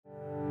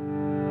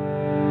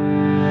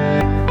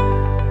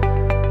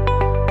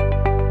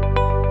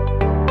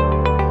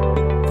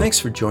Thanks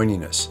for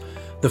joining us.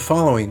 The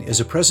following is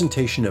a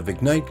presentation of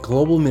Ignite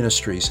Global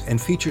Ministries and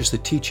features the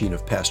teaching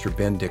of Pastor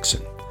Ben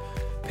Dixon.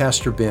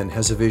 Pastor Ben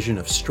has a vision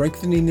of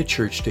strengthening the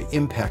church to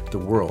impact the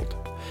world.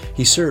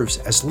 He serves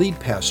as lead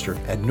pastor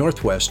at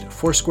Northwest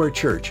Foursquare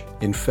Church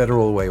in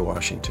Federal Way,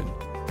 Washington.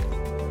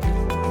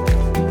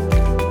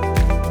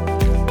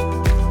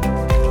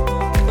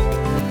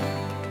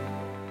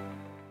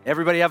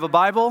 Everybody have a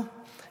Bible?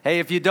 Hey,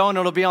 if you don't,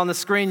 it'll be on the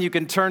screen. You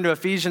can turn to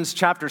Ephesians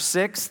chapter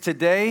 6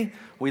 today.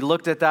 We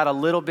looked at that a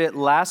little bit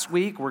last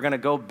week. We're going to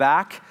go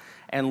back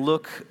and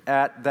look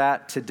at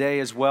that today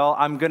as well.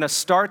 I'm going to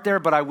start there,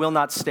 but I will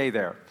not stay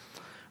there.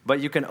 But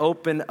you can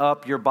open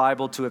up your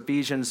Bible to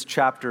Ephesians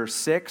chapter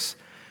 6.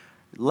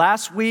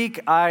 Last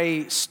week,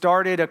 I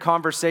started a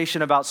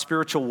conversation about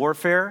spiritual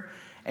warfare,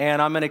 and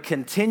I'm going to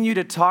continue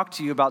to talk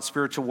to you about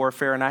spiritual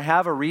warfare, and I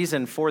have a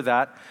reason for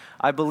that.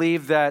 I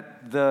believe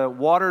that the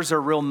waters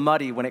are real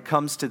muddy when it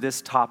comes to this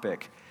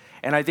topic.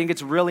 And I think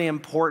it's really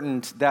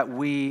important that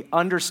we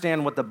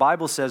understand what the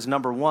Bible says,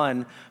 number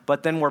one,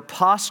 but then we're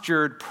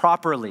postured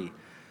properly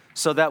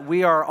so that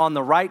we are on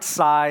the right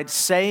side,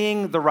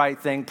 saying the right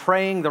thing,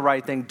 praying the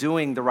right thing,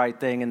 doing the right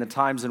thing in the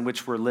times in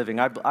which we're living.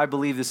 I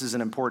believe this is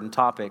an important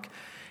topic.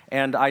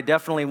 And I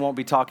definitely won't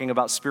be talking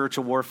about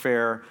spiritual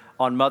warfare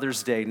on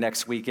Mother's Day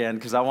next weekend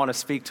because I want to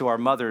speak to our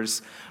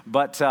mothers.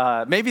 But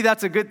maybe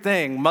that's a good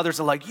thing. Mothers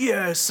are like,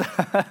 yes,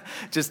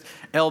 just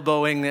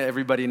elbowing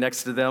everybody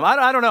next to them.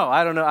 I don't know.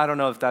 I don't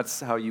know if that's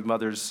how you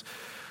mothers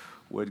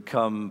would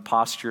come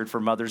postured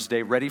for Mother's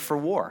Day, ready for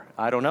war.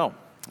 I don't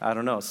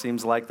know.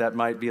 Seems like that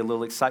might be a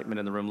little excitement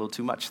in the room, a little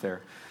too much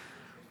there.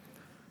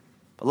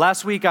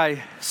 Last week,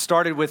 I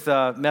started with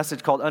a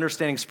message called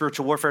Understanding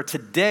Spiritual Warfare.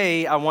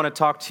 Today, I want to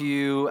talk to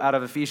you out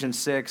of Ephesians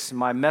 6.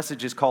 My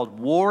message is called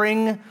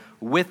Warring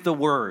with the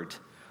Word.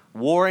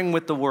 Warring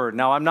with the Word.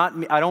 Now,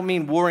 I don't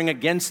mean warring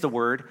against the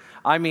Word.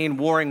 I mean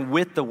warring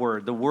with the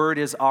Word. The Word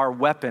is our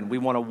weapon. We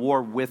want to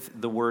war with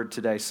the Word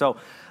today. So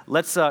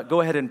let's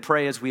go ahead and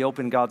pray as we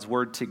open God's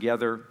Word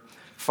together.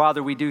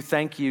 Father, we do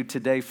thank you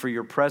today for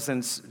your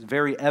presence,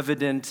 very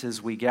evident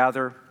as we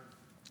gather.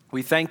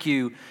 We thank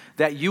you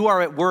that you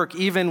are at work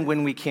even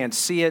when we can't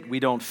see it, we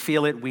don't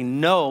feel it. We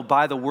know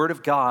by the word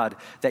of God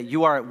that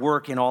you are at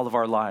work in all of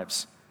our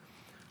lives.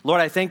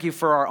 Lord, I thank you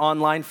for our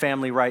online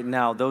family right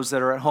now, those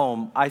that are at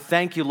home. I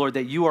thank you, Lord,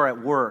 that you are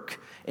at work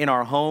in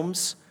our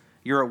homes.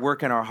 You're at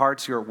work in our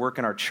hearts. You're at work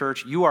in our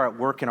church. You are at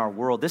work in our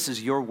world. This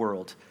is your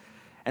world.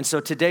 And so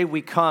today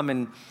we come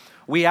and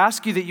we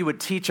ask you that you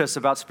would teach us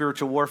about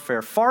spiritual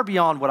warfare far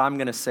beyond what I'm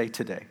going to say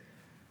today.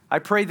 I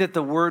pray that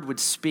the word would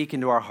speak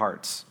into our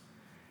hearts.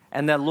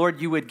 And that, Lord,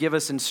 you would give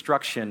us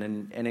instruction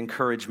and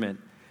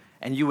encouragement,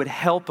 and you would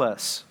help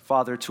us,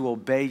 Father, to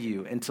obey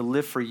you and to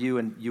live for you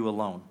and you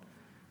alone.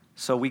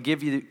 So we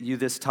give you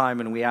this time,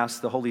 and we ask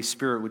the Holy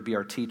Spirit would be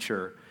our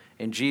teacher.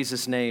 In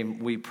Jesus' name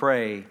we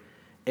pray,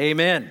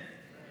 amen.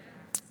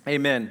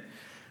 Amen.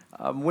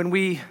 When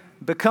we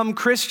become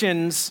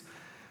Christians,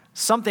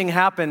 something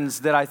happens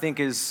that I think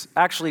is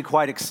actually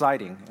quite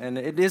exciting. And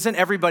it isn't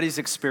everybody's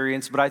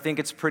experience, but I think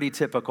it's pretty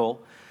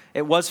typical.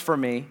 It was for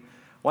me.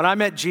 When I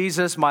met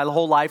Jesus, my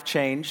whole life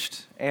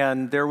changed,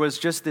 and there was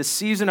just this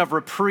season of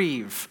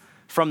reprieve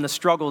from the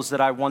struggles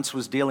that I once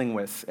was dealing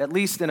with, at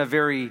least in a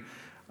very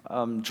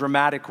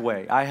dramatic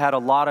way. I had a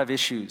lot of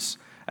issues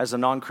as a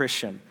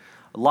non-Christian,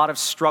 a lot of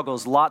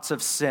struggles, lots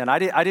of sin. I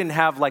didn't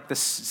have like the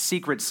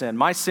secret sin.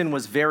 My sin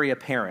was very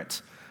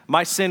apparent.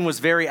 My sin was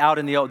very out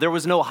in the open. There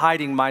was no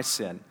hiding my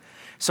sin.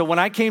 So when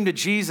I came to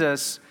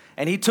Jesus,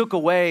 and he took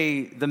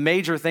away the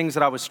major things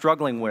that I was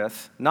struggling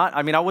with,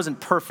 I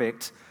wasn't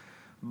perfect,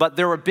 but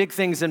there were big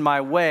things in my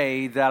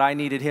way that I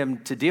needed him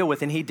to deal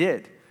with, and he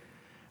did.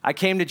 I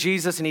came to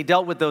Jesus, and he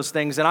dealt with those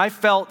things, and I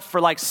felt for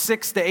like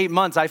 6 to 8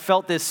 months, I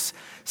felt this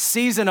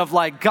season of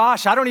like,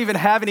 gosh, I don't even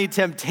have any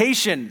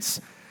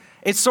temptations.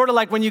 It's sort of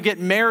like when you get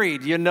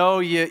married, you know,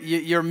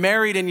 you're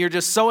married and you're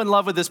just so in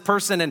love with this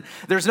person and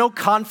there's no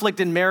conflict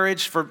in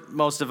marriage for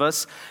most of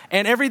us.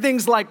 And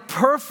everything's like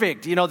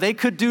perfect. You know, they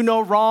could do no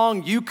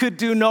wrong. You could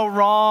do no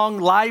wrong.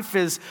 Life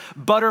is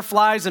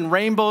butterflies and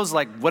rainbows,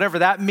 like whatever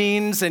that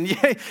means. And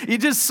you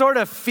just sort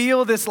of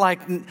feel this like,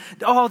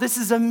 oh, this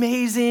is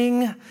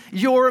amazing.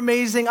 You're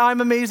amazing.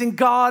 I'm amazing.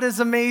 God is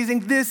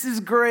amazing. This is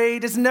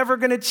great. It's never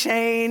going to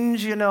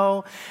change, you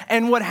know.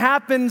 And what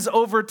happens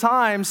over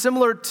time,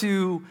 similar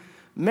to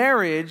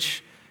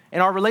marriage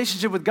and our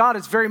relationship with God,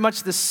 is very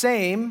much the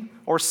same,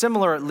 or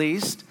similar at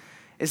least,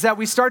 is that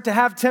we start to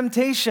have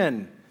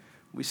temptation.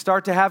 We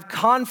start to have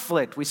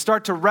conflict. We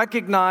start to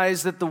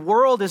recognize that the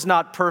world is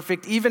not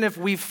perfect, even if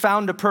we've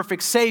found a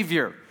perfect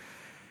Savior.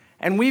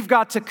 And we've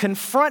got to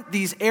confront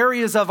these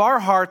areas of our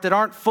heart that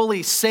aren't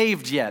fully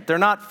saved yet. They're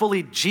not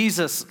fully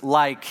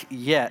Jesus-like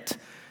yet.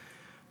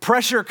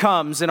 Pressure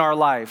comes in our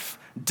life.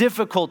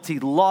 Difficulty,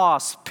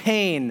 loss,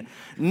 pain.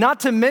 Not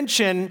to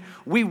mention,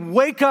 we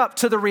wake up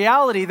to the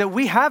reality that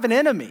we have an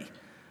enemy.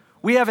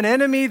 We have an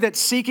enemy that's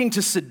seeking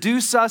to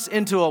seduce us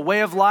into a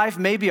way of life,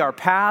 maybe our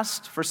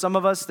past, for some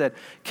of us that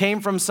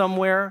came from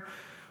somewhere.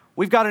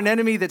 We've got an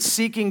enemy that's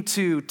seeking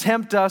to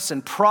tempt us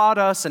and prod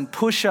us and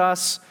push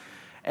us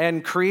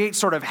and create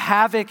sort of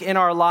havoc in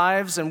our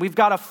lives. And we've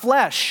got a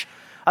flesh,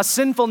 a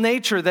sinful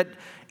nature that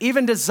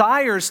even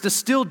desires to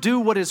still do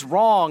what is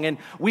wrong. And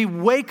we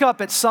wake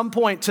up at some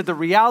point to the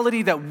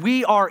reality that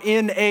we are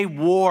in a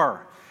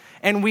war.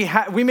 And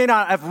we may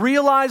not have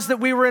realized that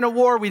we were in a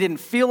war. We didn't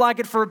feel like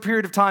it for a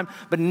period of time.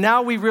 But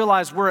now we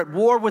realize we're at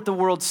war with the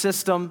world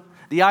system,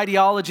 the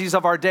ideologies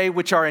of our day,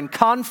 which are in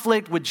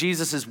conflict with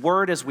Jesus'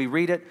 word as we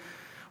read it.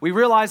 We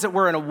realize that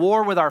we're in a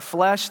war with our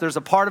flesh. There's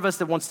a part of us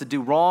that wants to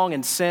do wrong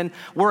and sin.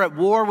 We're at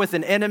war with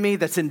an enemy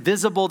that's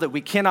invisible, that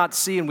we cannot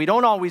see, and we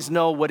don't always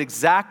know what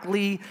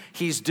exactly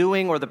he's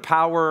doing or the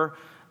power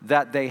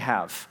that they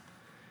have.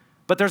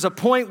 But there's a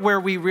point where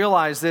we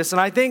realize this,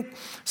 and I think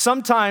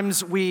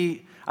sometimes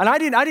I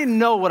didn't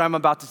know what I'm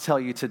about to tell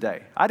you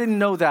today. I didn't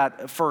know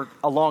that for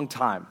a long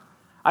time.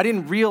 I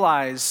didn't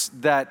realize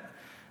that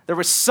there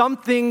was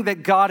something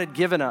that God had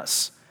given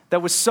us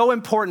that was so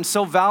important,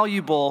 so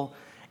valuable,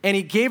 and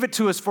he gave it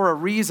to us for a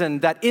reason,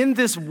 that in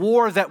this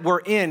war that we're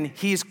in,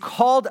 he's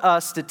called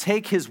us to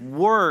take his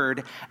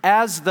word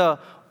as the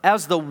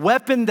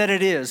weapon that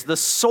it is. The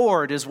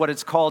sword is what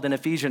it's called in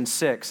Ephesians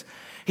 6.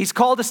 He's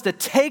called us to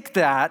take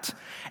that,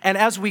 and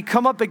as we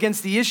come up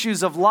against the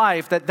issues of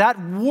life,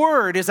 that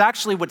word is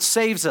actually what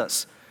saves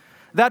us.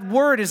 That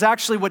word is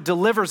actually what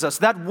delivers us.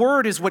 That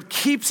word is what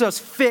keeps us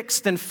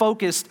fixed and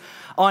focused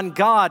on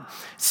God.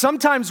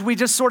 Sometimes we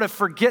just sort of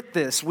forget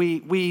this.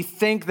 We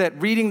think that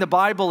reading the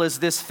Bible is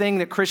this thing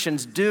that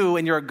Christians do,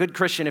 and you're a good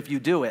Christian if you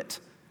do it.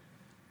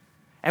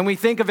 And we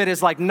think of it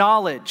as like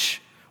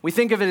knowledge. We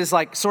think of it as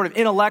like sort of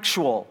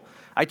intellectual.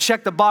 I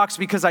checked the box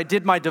because I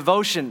did my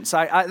devotions.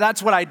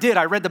 That's what I did.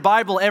 I read the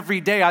Bible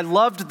every day. I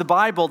loved the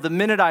Bible the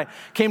minute I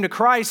came to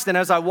Christ. And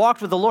as I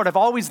walked with the Lord, I've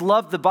always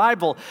loved the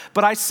Bible.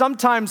 But I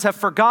sometimes have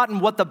forgotten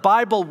what the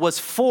Bible was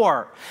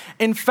for.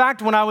 In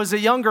fact, when I was a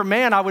younger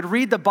man, I would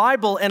read the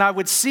Bible and I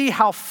would see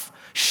how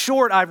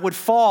short I would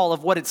fall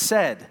of what it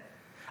said.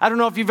 I don't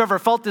know if you've ever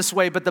felt this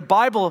way, but the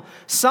Bible,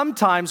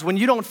 sometimes when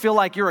you don't feel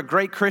like you're a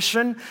great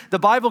Christian, the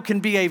Bible can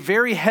be a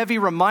very heavy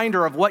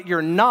reminder of what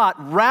you're not,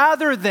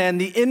 rather than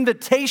the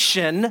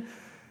invitation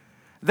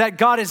that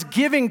God is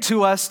giving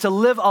to us to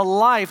live a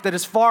life that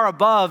is far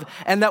above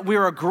and that we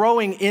are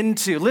growing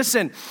into.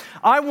 Listen,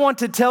 I want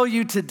to tell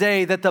you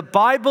today that the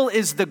Bible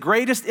is the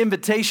greatest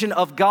invitation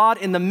of God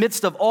in the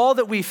midst of all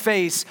that we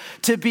face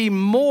to be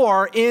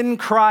more in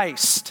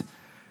Christ.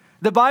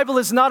 The Bible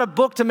is not a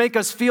book to make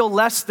us feel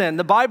less than.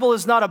 The Bible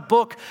is not a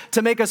book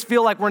to make us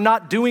feel like we're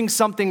not doing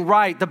something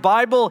right. The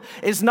Bible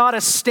is not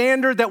a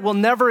standard that we'll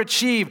never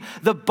achieve.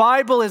 The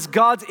Bible is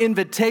God's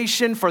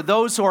invitation for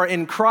those who are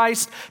in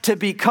Christ to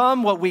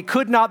become what we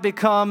could not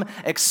become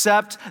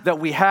except that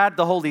we had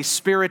the Holy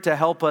Spirit to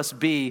help us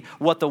be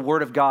what the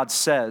Word of God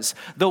says.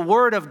 The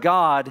Word of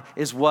God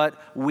is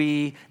what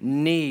we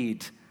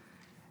need.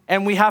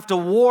 And we have to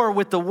war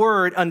with the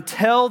Word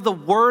until the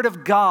Word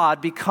of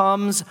God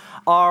becomes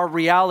our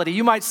reality.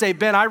 You might say,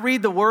 Ben, I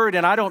read the Word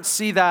and I don't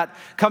see that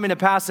coming to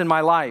pass in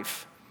my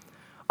life.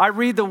 I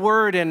read the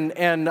Word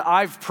and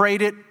I've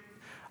prayed it,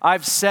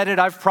 I've said it,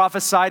 I've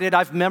prophesied it,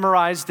 I've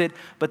memorized it,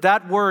 but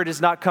that Word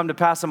has not come to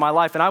pass in my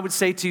life. And I would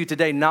say to you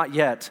today, not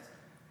yet.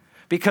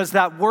 Because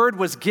that Word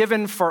was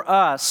given for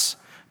us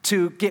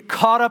to get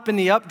caught up in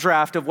the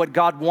updraft of what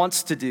God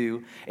wants to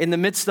do in the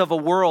midst of a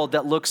world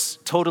that looks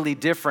totally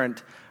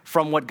different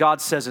from what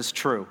God says is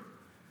true.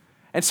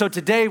 And so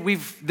today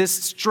this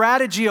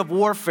strategy of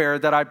warfare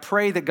that I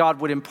pray that God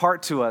would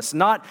impart to us,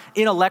 not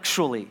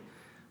intellectually,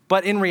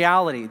 but in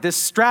reality, this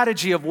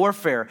strategy of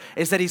warfare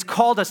is that he's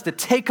called us to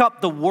take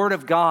up the Word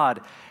of God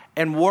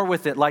and war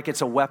with it like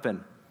it's a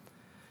weapon.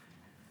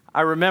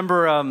 I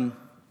remember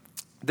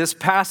this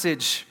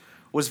passage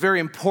was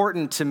very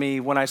important to me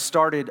when I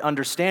started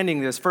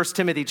understanding this. 1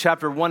 Timothy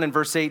chapter 1 and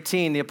verse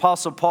 18, the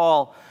Apostle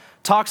Paul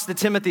talks to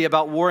Timothy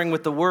about warring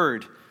with the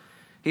Word.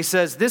 He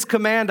says, "This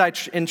command I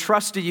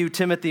entrust to you,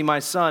 Timothy, my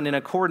son, in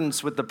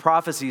accordance with the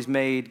prophecies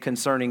made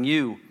concerning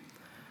you,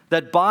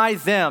 that by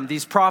them,"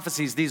 these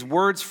prophecies, these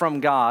words from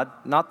God,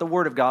 not the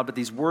Word of God, but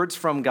these words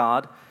from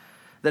God,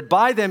 "that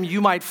by them you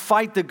might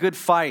fight the good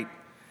fight,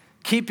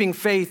 keeping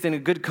faith in a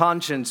good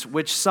conscience,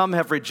 which some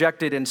have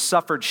rejected and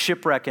suffered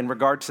shipwreck in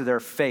regard to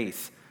their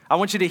faith." I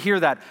want you to hear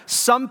that.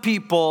 Some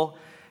people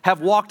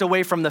have walked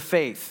away from the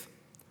faith.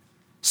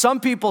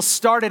 Some people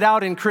started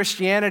out in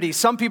Christianity.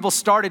 Some people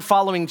started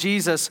following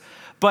Jesus,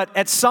 but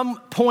at some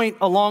point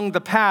along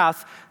the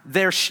path,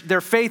 their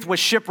faith was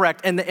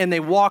shipwrecked and they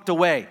walked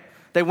away.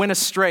 They went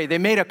astray. They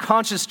made a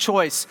conscious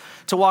choice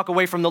to walk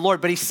away from the Lord.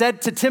 But he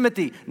said to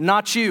Timothy,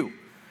 not you.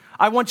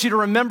 I want you to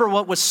remember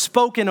what was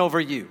spoken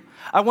over you.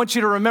 I want you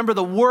to remember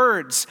the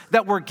words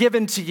that were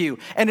given to you.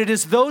 And it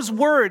is those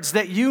words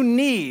that you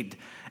need.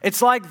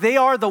 It's like they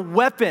are the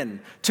weapon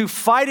to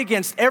fight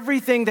against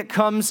everything that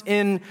comes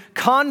in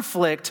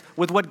conflict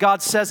with what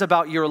God says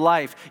about your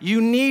life. You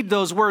need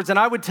those words. And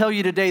I would tell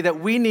you today that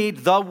we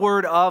need the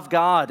Word of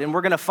God. And we're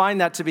going to find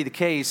that to be the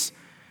case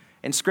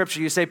in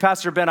Scripture. You say,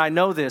 Pastor Ben, I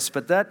know this,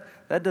 but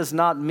that does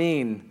not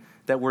mean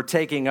that we're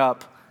taking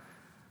up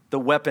the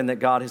weapon that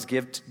God has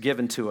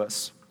given to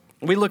us.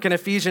 We look in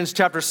Ephesians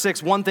chapter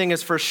 6, one thing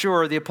is for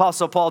sure, the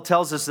Apostle Paul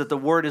tells us that the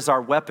word is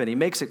our weapon. He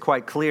makes it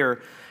quite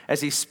clear as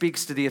he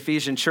speaks to the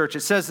Ephesian church. It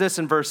says this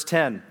in verse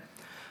 10,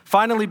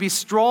 "Finally be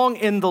strong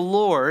in the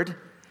Lord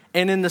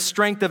and in the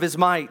strength of his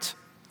might.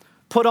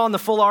 Put on the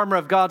full armor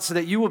of God so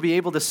that you will be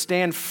able to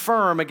stand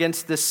firm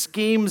against the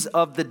schemes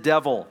of the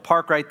devil."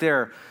 Park right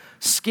there.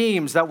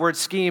 Schemes, that word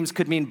schemes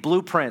could mean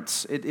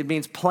blueprints. It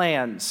means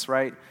plans,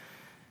 right?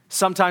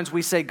 Sometimes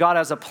we say God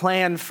has a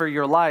plan for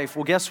your life.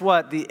 Well, guess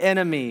what? The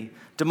enemy,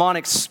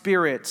 demonic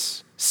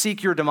spirits,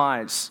 seek your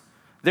demise.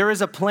 There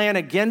is a plan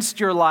against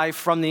your life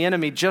from the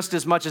enemy just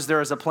as much as there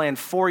is a plan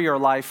for your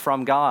life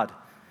from God.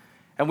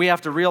 And we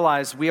have to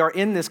realize we are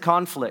in this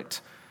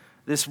conflict,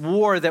 this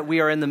war that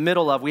we are in the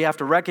middle of. We have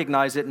to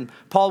recognize it. And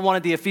Paul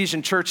wanted the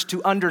Ephesian church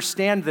to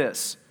understand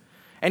this.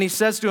 And he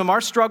says to him,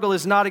 our struggle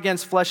is not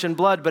against flesh and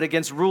blood, but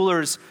against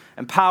rulers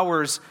and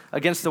powers,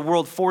 against the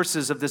world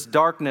forces of this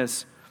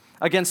darkness,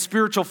 against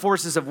spiritual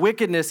forces of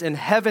wickedness in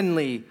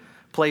heavenly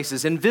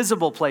places,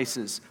 invisible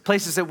places,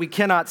 places that we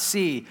cannot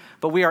see,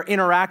 but we are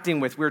interacting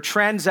with. We're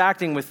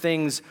transacting with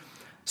things,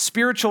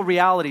 spiritual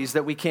realities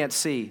that we can't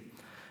see.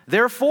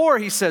 Therefore,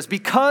 he says,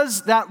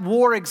 because that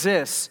war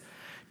exists,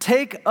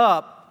 take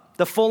up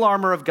the full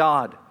armor of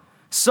God,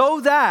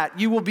 so that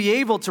you will be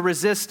able to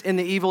resist in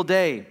the evil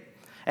day.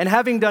 And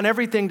having done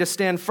everything to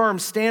stand firm,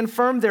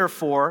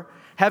 therefore,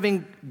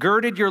 having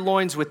girded your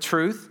loins with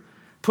truth,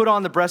 put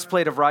on the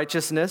breastplate of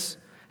righteousness,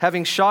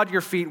 having shod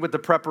your feet with the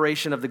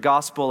preparation of the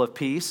gospel of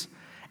peace,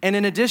 and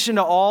in addition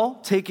to all,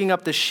 taking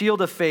up the shield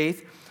of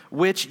faith,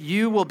 which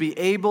you will be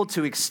able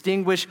to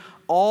extinguish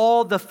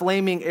all the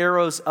flaming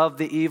arrows of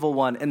the evil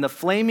one. And the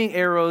flaming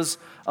arrows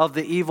of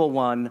the evil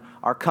one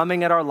are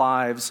coming at our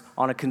lives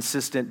on a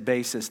consistent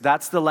basis.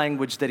 That's the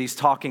language that he's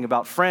talking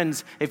about.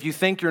 Friends, if you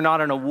think you're not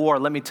in a war,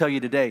 let me tell you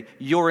today,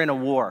 you're in a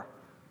war.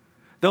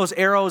 Those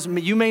arrows,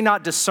 you may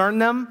not discern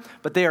them,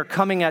 but they are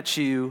coming at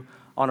you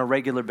on a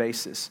regular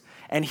basis.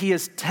 And he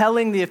is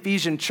telling the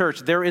Ephesian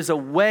church there is a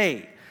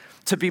way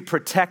to be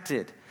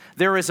protected.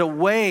 There is a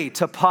way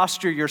to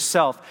posture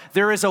yourself.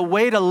 There is a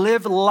way to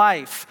live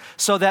life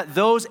so that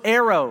those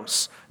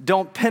arrows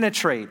don't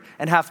penetrate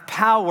and have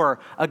power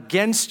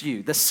against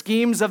you. The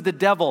schemes of the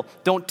devil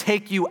don't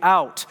take you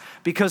out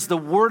because the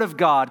word of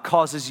God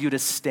causes you to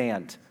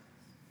stand.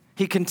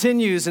 He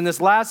continues in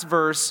this last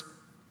verse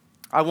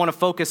I want to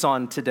focus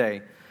on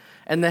today.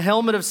 And the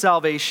helmet of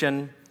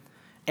salvation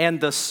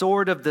and the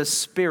sword of the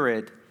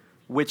Spirit,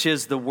 which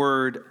is the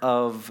word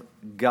of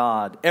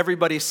God.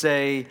 Everybody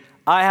say,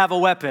 I have a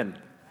weapon.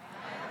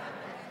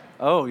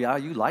 Oh, yeah,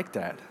 you like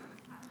that.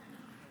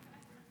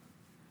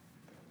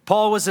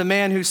 Paul was a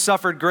man who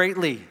suffered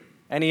greatly,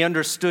 and he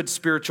understood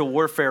spiritual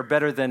warfare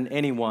better than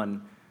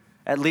anyone,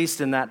 at least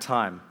in that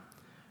time.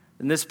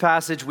 In this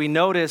passage, we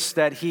notice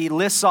that he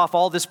lists off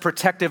all this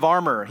protective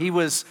armor. He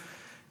was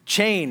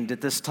chained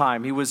at this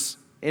time. He was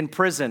in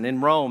prison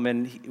in Rome,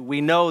 and we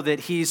know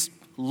that he's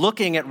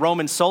looking at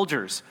Roman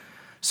soldiers.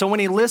 So when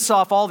he lists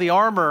off all the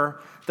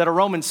armor that a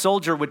Roman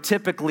soldier would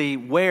typically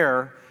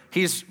wear,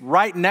 he's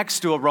right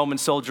next to a Roman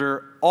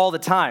soldier all the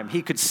time.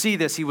 He could see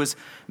this. He was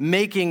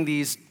making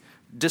these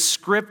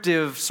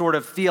descriptive sort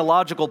of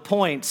theological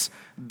points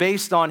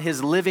based on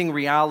his living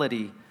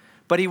reality.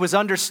 But he was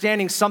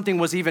understanding something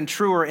was even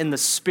truer in the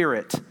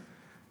spirit.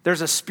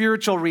 There's a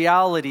spiritual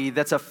reality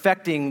that's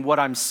affecting what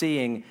I'm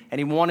seeing, and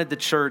he wanted the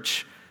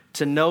church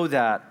to know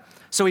that.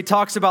 So he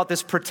talks about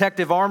this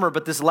protective armor,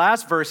 but this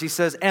last verse, he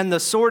says, and the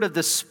sword of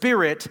the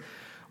Spirit,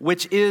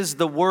 which is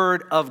the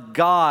word of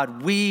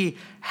God. We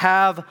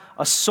have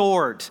a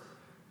sword.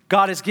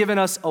 God has given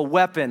us a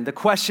weapon. The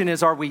question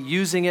is, are we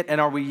using it, and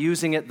are we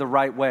using it the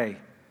right way?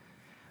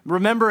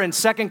 Remember in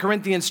 2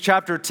 Corinthians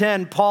chapter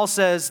 10, Paul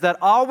says that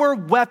our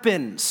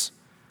weapons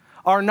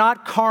are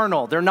not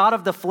carnal. They're not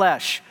of the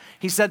flesh.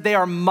 He said they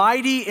are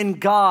mighty in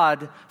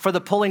God for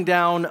the pulling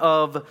down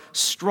of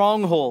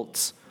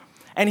strongholds.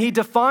 And he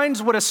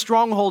defines what a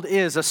stronghold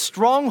is. A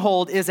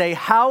stronghold is a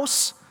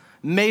house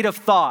made of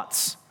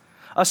thoughts.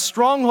 A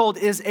stronghold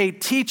is a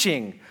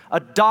teaching, a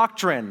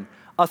doctrine,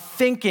 a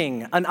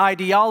thinking, an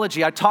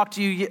ideology. I talked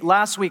to you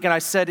last week and I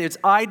said it's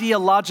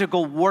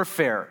ideological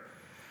warfare.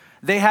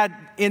 They had,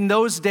 in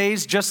those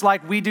days, just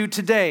like we do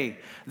today,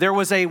 there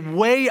was a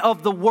way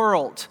of the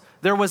world.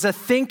 There was a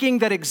thinking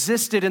that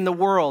existed in the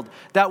world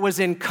that was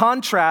in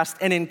contrast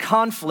and in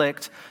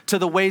conflict to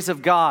the ways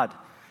of God.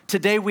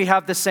 Today we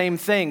have the same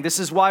thing. This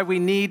is why we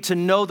need to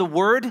know the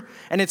word,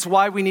 and it's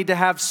why we need to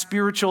have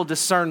spiritual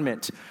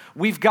discernment.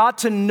 We've got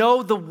to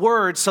know the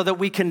word so that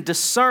we can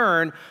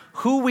discern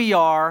who we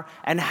are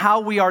and how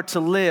we are to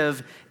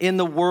live in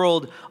the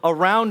world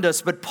around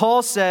us. But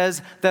Paul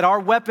says that our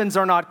weapons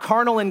are not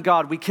carnal in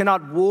God. We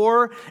cannot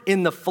war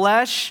in the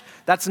flesh.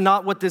 That's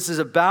not what this is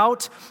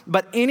about.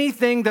 But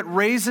anything that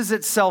raises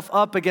itself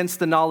up against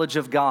the knowledge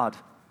of God,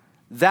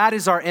 that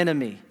is our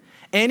enemy.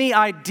 Any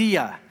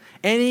idea,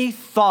 any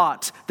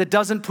thought that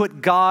doesn't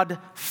put God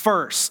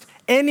first,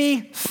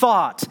 any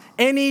thought,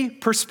 any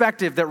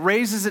perspective that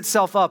raises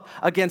itself up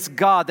against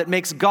God, that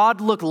makes God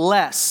look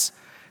less,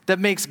 that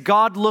makes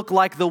God look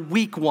like the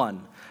weak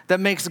one, that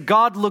makes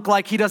God look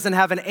like he doesn't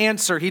have an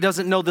answer, he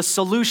doesn't know the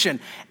solution.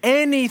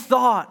 Any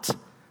thought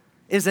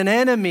is an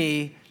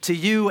enemy to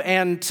you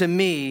and to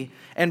me.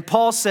 And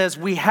Paul says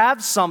we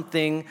have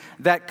something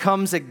that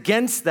comes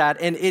against that,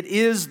 and it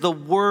is the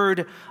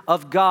Word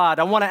of God.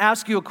 I want to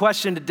ask you a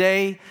question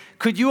today.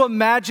 Could you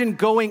imagine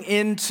going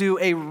into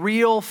a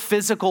real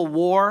physical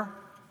war?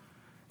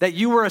 That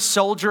you were a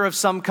soldier of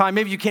some kind?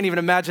 Maybe you can't even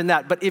imagine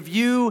that. But if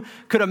you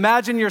could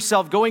imagine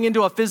yourself going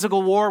into a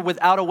physical war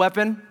without a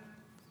weapon,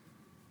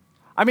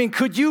 I mean,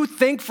 could you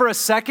think for a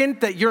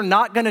second that you're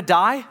not going to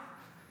die?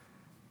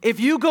 If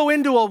you go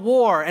into a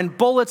war and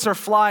bullets are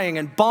flying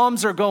and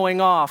bombs are going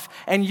off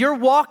and you're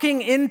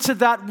walking into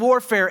that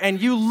warfare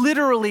and you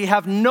literally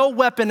have no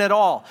weapon at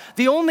all,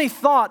 the only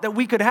thought that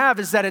we could have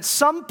is that at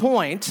some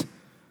point,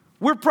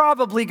 we're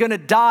probably going to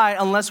die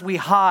unless we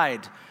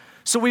hide.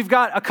 So we've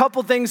got a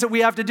couple things that we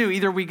have to do.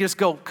 Either we just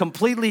go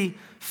completely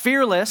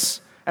fearless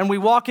and we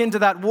walk into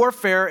that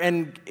warfare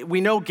and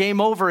we know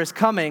game over is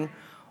coming,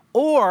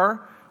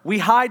 or we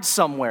hide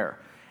somewhere.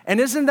 And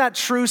isn't that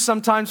true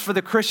sometimes for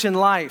the Christian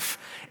life?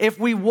 If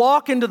we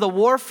walk into the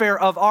warfare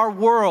of our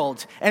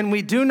world and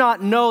we do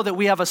not know that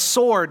we have a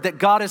sword that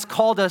God has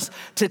called us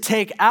to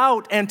take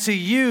out and to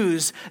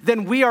use,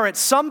 then we are at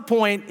some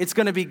point, it's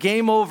going to be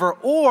game over,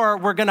 or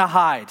we're going to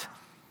hide.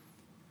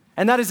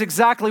 And that is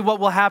exactly what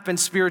will happen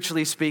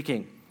spiritually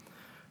speaking.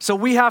 So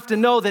we have to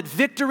know that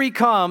victory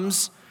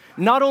comes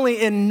not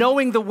only in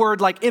knowing the word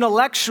like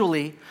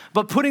intellectually,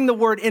 but putting the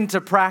word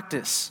into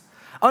practice.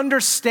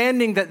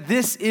 Understanding that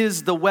this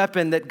is the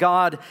weapon that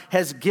God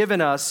has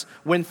given us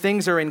when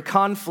things are in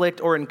conflict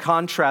or in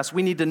contrast.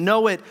 We need to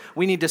know it,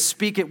 we need to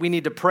speak it, we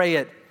need to pray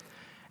it.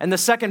 And the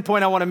second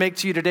point I want to make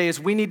to you today is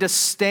we need to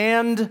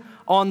stand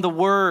on the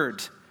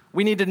word.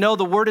 We need to know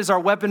the word is our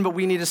weapon, but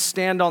we need to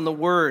stand on the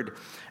word.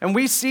 And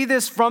we see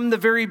this from the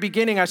very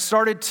beginning. I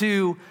started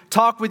to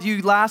talk with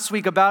you last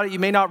week about it. You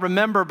may not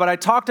remember, but I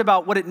talked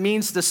about what it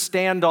means to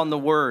stand on the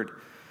word.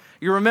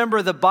 You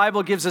remember the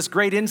Bible gives us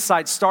great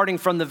insight starting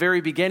from the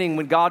very beginning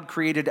when God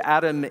created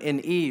Adam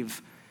and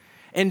Eve.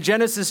 In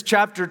Genesis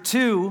chapter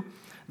 2,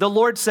 the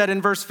Lord said in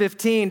verse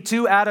 15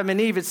 to Adam and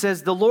Eve, it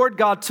says, "The Lord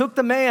God took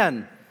the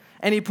man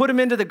and he put him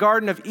into the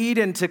Garden of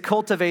Eden to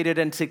cultivate it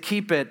and to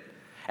keep it.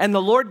 And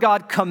the Lord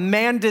God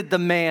commanded the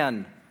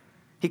man."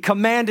 He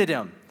commanded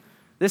him.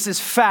 This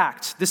is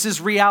fact. This is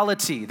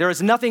reality. There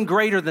is nothing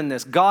greater than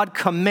this. God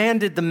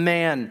commanded the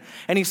man.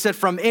 And he said,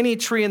 "From any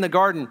tree in the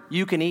garden,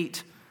 you can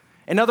eat."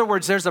 In other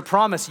words, there's a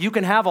promise. You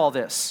can have all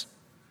this.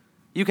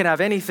 You can have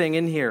anything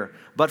in here.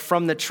 But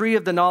from the tree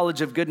of the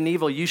knowledge of good and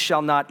evil, you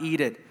shall not eat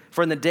it.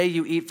 For in the day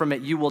you eat from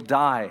it, you will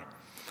die.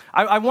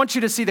 I want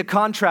you to see the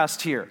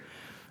contrast here.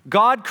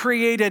 God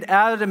created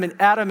Adam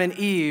and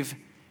Eve,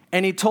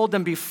 and he told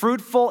them, be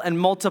fruitful and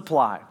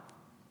multiply.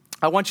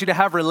 I want you to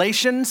have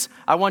relations.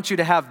 I want you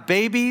to have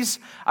babies.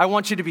 I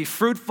want you to be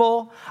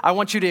fruitful. I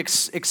want you to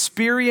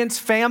experience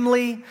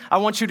family. I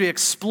want you to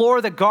explore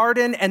the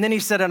garden. And then he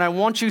said, and I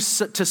want you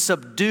to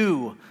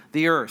subdue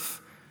the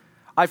earth.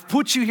 I've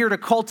put you here to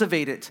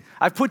cultivate it.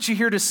 I've put you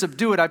here to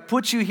subdue it. I've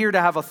put you here to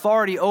have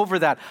authority over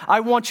that. I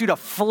want you to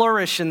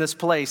flourish in this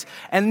place.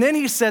 And then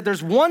he said,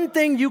 there's one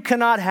thing you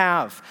cannot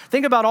have.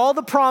 Think about all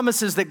the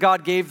promises that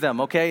God gave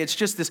them, okay? It's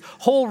just this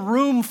whole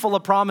room full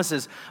of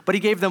promises. But he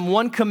gave them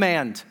one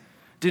command.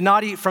 Do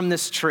not eat from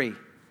this tree.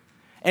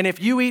 And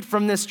if you eat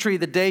from this tree,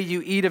 the day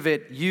you eat of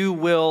it, you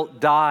will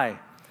die.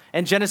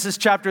 In Genesis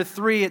chapter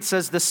 3, it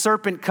says the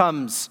serpent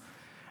comes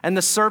and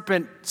the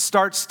serpent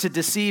starts to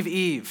deceive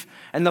Eve.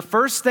 And the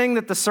first thing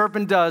that the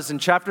serpent does in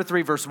chapter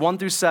 3, verse 1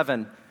 through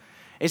 7,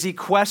 is he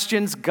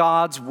questions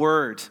God's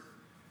word.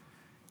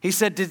 He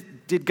said,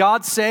 did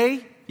God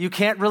say you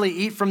can't really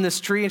eat from this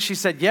tree? And she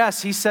said,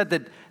 yes. He said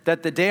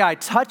that the day I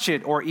touch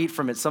it or eat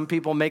from it. Some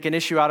people make an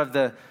issue out of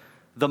the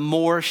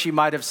more she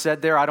might have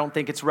said there. I don't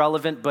think it's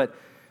relevant, but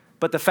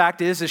the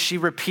fact is she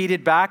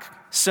repeated back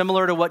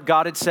similar to what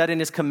God had said in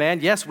his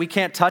command. Yes, we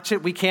can't touch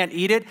it, we can't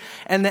eat it.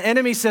 And the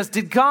enemy says,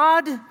 did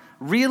God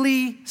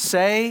really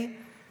say?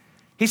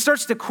 He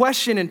starts to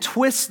question and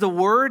twist the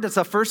word. That's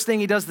the first thing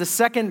he does. The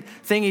second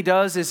thing he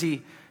does is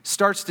he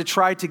starts to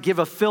try to give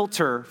a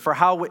filter for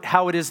how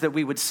it is that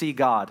we would see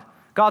God.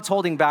 God's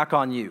holding back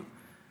on you.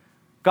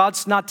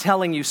 God's not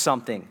telling you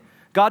something.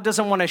 God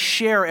doesn't want to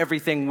share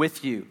everything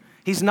with you.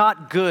 He's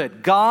not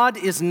good. God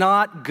is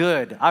not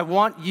good. I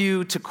want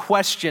you to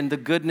question the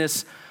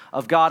goodness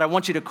of God. I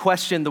want you to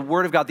question the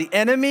word of God. The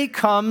enemy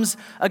comes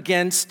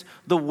against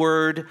the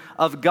word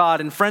of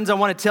God. And friends, I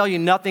want to tell you,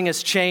 nothing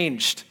has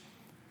changed.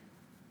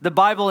 The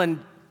Bible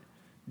in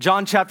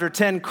John chapter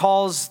 10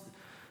 calls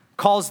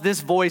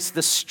this voice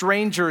the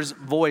stranger's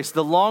voice.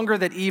 The longer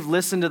that Eve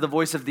listened to the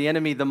voice of the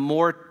enemy, the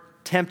more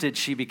tempted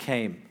she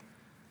became.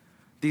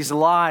 These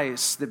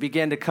lies that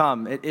began to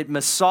come, it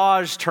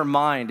massaged her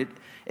mind.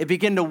 It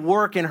began to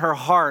work in her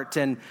heart,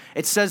 and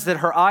it says that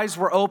her eyes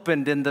were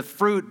opened, and the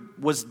fruit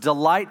was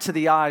delight to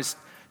the eyes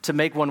to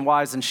make one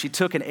wise, and she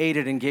took and ate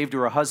it and gave to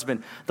her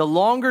husband. The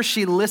longer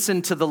she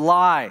listened to the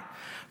lie,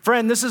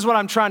 friend, this is what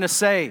I'm trying to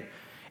say.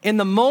 In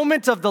the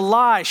moment of the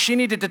lie, she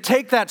needed to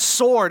take that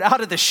sword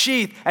out of the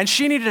sheath and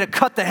she needed to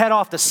cut the head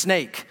off the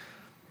snake.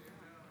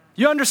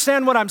 You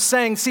understand what I'm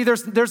saying? See,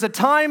 there's a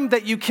time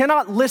that you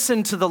cannot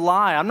listen to the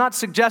lie. I'm not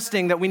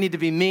suggesting that we need to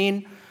be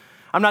mean.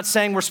 I'm not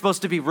saying we're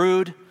supposed to be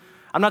rude.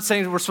 I'm not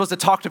saying we're supposed to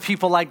talk to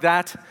people like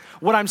that.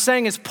 What I'm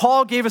saying is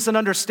Paul gave us an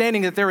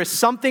understanding that there is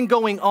something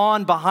going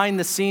on behind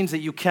the scenes that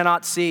you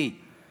cannot see.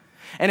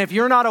 And if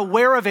you're not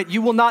aware of it,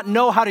 you will not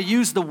know how to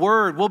use the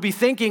word. We'll be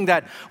thinking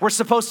that we're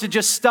supposed to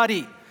just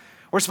study.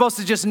 We're supposed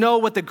to just know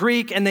what the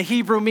Greek and the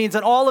Hebrew means.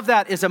 And all of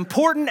that, as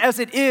important as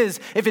it is,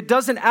 if it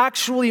doesn't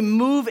actually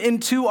move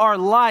into our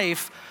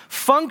life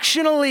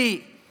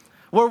functionally,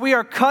 where we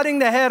are cutting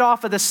the head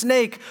off of the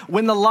snake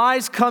when the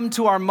lies come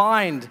to our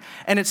mind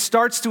and it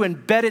starts to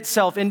embed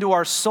itself into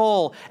our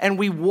soul and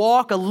we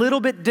walk a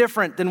little bit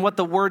different than what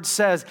the word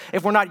says.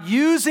 If we're not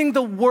using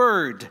the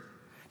word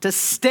to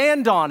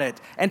stand on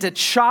it and to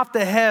chop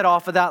the head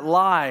off of that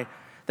lie,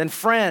 then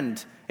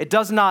friend, it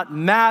does not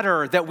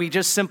matter that we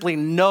just simply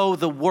know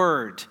the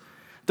word.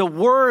 The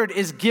word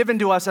is given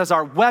to us as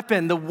our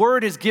weapon. The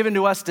word is given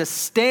to us to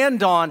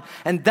stand on.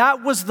 And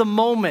that was the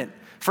moment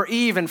for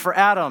Eve and for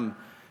Adam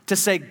to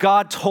say,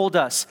 God told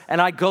us,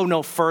 and I go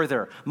no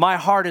further. My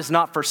heart is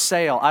not for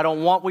sale. I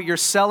don't want what you're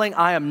selling.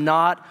 I am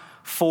not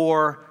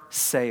for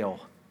sale.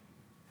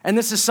 And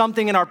this is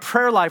something in our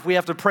prayer life we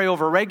have to pray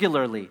over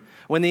regularly.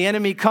 When the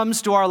enemy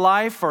comes to our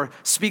life or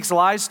speaks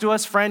lies to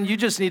us, friend, you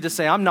just need to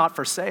say, I'm not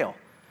for sale.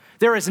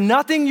 There is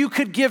nothing you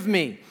could give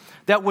me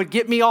that would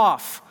get me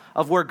off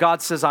of where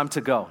God says I'm to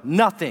go.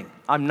 Nothing.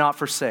 I'm not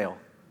for sale.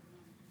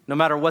 No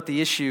matter what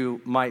the issue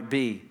might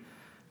be.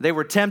 They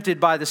were tempted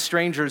by the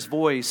stranger's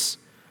voice,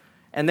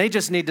 and they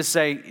just need to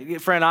say,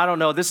 friend, I don't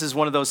know, this is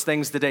one of those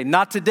things today.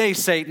 Not today,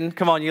 Satan.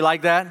 Come on, you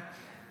like that?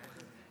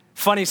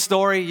 Funny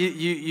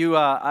story.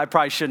 I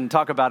probably shouldn't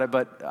talk about it,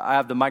 but I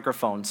have the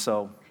microphone,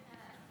 so.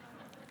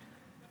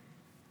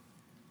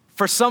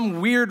 For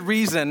some weird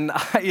reason,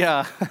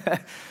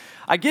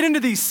 I get into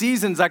these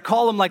seasons, I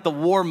call them like the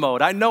war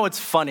mode. I know it's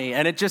funny,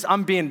 and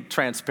I'm being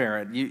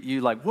transparent.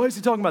 You like, why is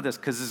he talking about this?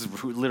 Because this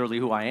is literally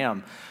who I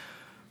am.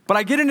 But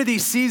I get into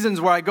these seasons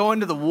where I go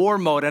into the war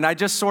mode, and I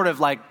just sort of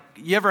like,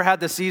 you ever had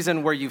the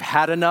season where you've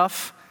had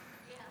enough?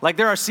 Like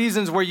there are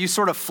seasons where you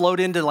sort of float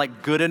into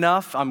like good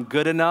enough, I'm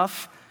good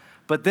enough.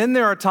 But then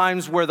there are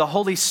times where the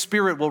Holy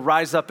Spirit will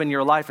rise up in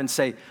your life and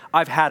say,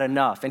 I've had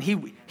enough. And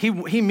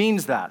he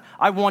means that.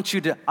 I want you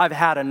to, I've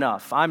had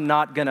enough. I'm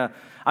not gonna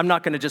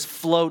just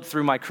float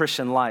through my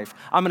Christian life.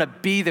 I'm gonna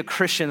be the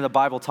Christian the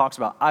Bible talks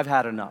about. I've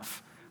had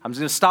enough. I'm just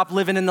gonna stop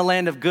living in the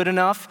land of good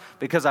enough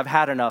because I've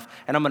had enough.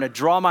 And I'm gonna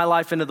draw my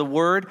life into the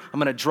word. I'm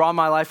gonna draw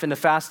my life into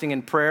fasting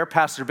and prayer.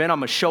 Pastor Ben, I'm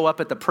gonna show up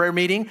at the prayer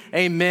meeting.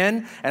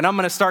 Amen. And I'm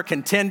gonna start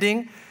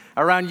contending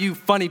around you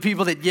funny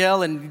people that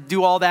yell and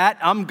do all that.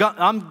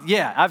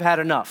 I've had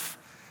enough.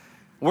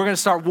 We're going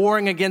to start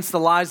warring against the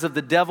lies of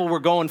the devil. We're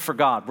going for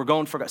God. We're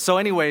going for God. So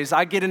anyways,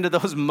 I get into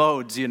those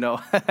modes,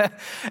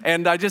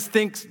 and I just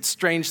think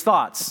strange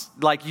thoughts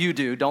like you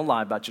do. Don't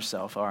lie about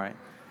yourself, all right?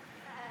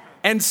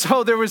 And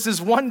so there was this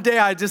one day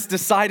I just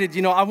decided,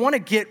 I want to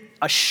get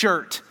a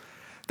shirt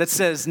that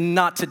says,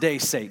 not today,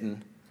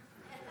 Satan.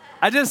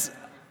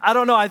 I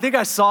don't know, I think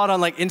I saw it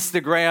on like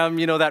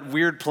Instagram, that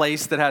weird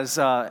place that has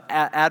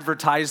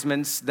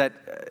advertisements that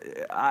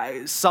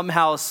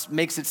somehow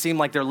makes it seem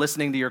like they're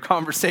listening to your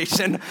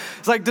conversation.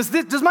 It's like,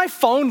 does my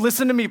phone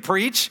listen to me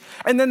preach?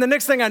 And then the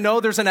next thing I know,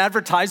 there's an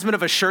advertisement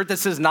of a shirt that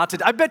says not to.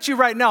 I bet you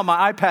right now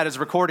my iPad is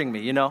recording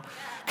me,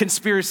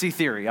 Conspiracy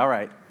theory, all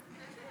right.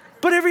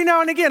 But every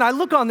now and again, I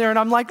look on there and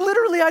I'm like,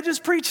 literally, I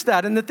just preached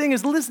that. And the thing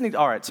is listening.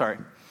 All right, sorry.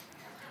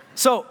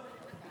 So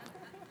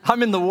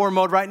I'm in the war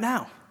mode right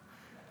now.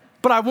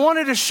 But I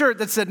wanted a shirt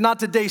that said, not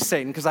today,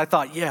 Satan, because I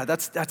thought, yeah,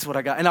 that's what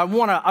I got. And I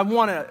want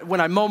to, when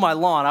I mow my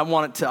lawn, I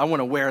want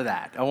to wear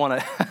that.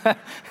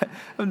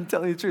 I'm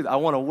telling you the truth. I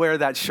want to wear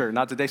that shirt,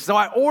 not today. So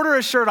I order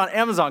a shirt on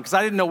Amazon because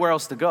I didn't know where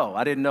else to go.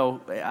 I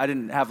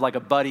didn't have like a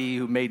buddy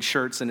who made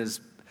shirts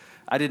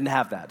I didn't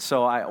have that.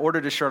 So I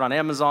ordered a shirt on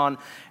Amazon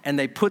and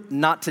they put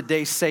not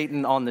today,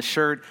 Satan on the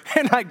shirt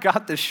and I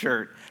got the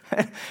shirt.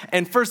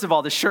 And first of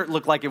all, the shirt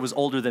looked like it was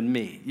older than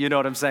me. You know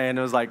what I'm saying?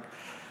 It was like,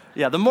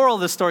 yeah, the moral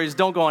of the story is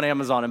don't go on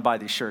Amazon and buy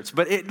these shirts.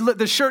 But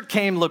the shirt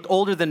looked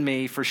older than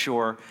me for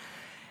sure.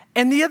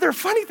 And the other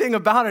funny thing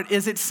about it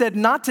is it said,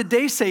 not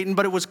today, Satan,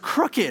 but it was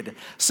crooked.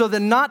 So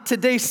the not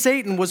today,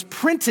 Satan was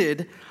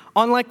printed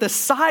on like the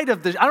side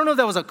of I don't know if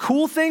that was a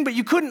cool thing, but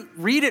you couldn't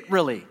read it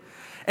really.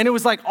 And it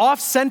was like off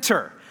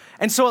center.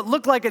 And so it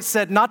looked like it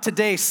said, not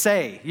today,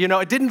 say.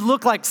 It didn't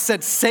look like it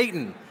said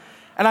Satan.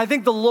 And I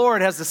think the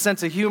Lord has a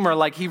sense of humor,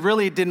 like he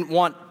really didn't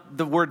want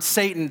the word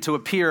Satan to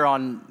appear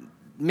on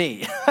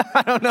me.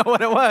 I don't know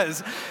what it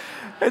was.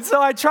 And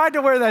so I tried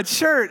to wear that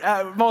shirt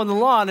mowing the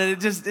lawn, and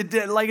it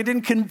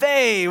didn't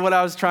convey what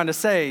I was trying to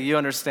say. You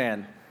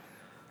understand?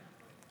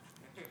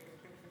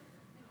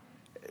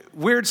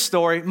 Weird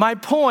story. My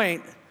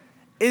point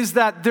is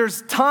that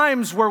there's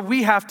times where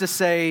we have to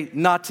say,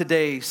 not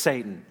today,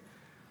 Satan.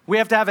 We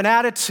have to have an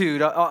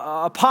attitude,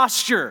 a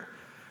posture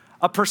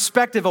a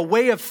perspective, a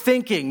way of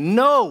thinking.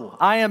 No,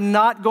 I am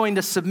not going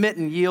to submit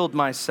and yield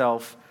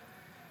myself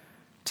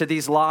to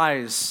these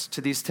lies,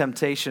 to these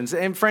temptations.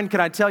 And friend, can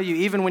I tell you,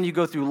 even when you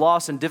go through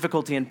loss and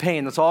difficulty and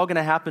pain, that's all going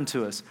to happen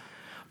to us.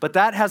 But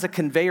that has a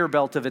conveyor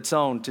belt of its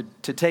own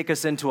to take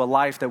us into a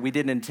life that we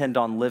didn't intend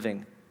on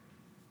living.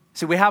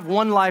 See, we have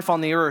one life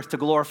on the earth to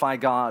glorify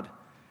God.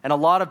 And a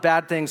lot of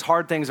bad things,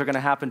 hard things are going to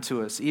happen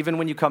to us, even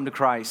when you come to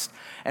Christ.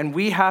 And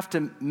we have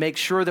to make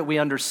sure that we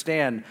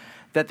understand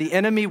that the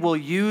enemy will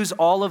use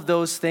all of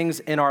those things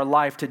in our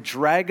life to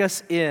drag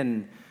us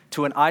in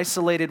to an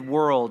isolated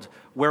world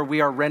where we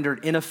are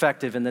rendered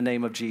ineffective in the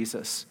name of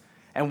Jesus.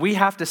 And we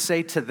have to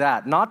say to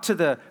that, not to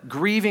the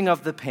grieving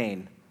of the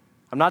pain.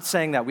 I'm not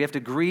saying that. We have to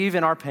grieve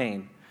in our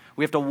pain.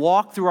 We have to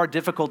walk through our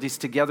difficulties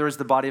together as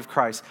the body of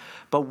Christ.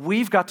 But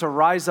we've got to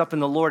rise up in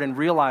the Lord and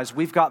realize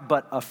we've got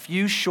but a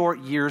few short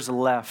years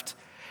left.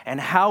 And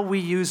how we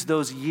use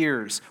those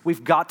years,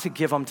 we've got to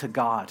give them to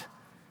God.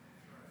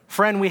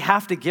 Friend, we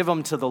have to give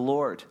them to the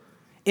Lord.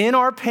 In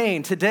our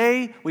pain,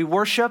 today we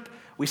worship,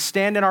 we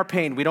stand in our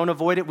pain. We don't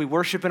avoid it. We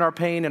worship in our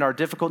pain and our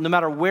difficult, no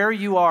matter where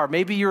you are.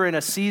 Maybe you're in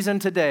a season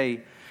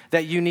today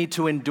that you need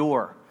to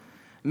endure.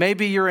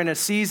 Maybe you're in a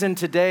season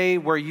today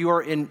where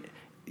you're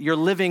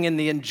living in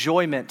the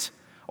enjoyment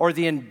or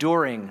the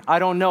enduring. I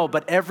don't know,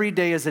 but every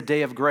day is a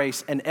day of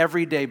grace and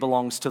every day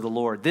belongs to the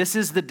Lord. This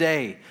is the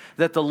day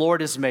that the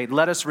Lord has made.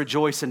 Let us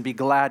rejoice and be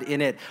glad in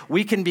it.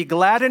 We can be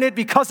glad in it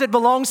because it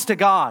belongs to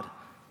God.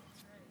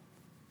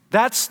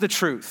 That's the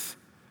truth.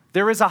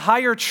 There is a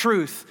higher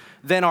truth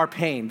than our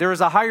pain. There is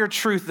a higher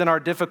truth than our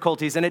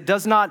difficulties, and it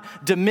does not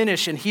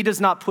diminish, and He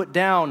does not put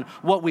down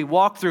what we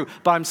walk through.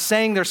 But I'm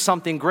saying there's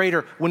something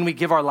greater when we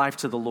give our life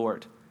to the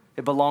Lord.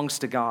 It belongs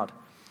to God.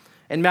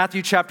 In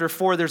Matthew chapter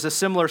 4, there's a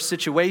similar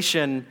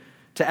situation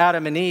to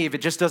Adam and Eve.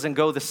 It just doesn't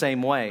go the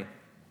same way.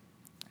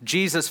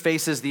 Jesus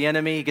faces the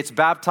enemy. He gets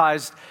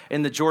baptized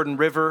in the Jordan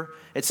River.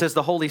 It says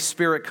the Holy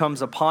Spirit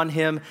comes upon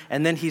him,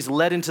 and then he's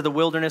led into the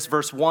wilderness.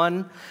 Verse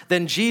 1,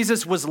 then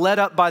Jesus was led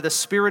up by the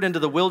Spirit into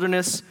the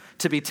wilderness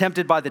to be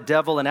tempted by the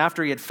devil, and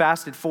after he had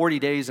fasted 40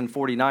 days and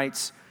 40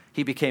 nights,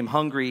 he became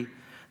hungry.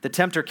 The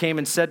tempter came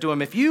and said to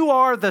him, if you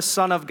are the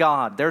Son of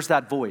God, there's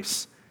that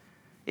voice.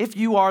 If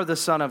you are the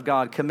Son of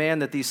God,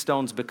 command that these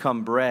stones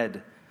become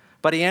bread.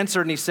 But he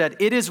answered and he said,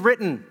 it is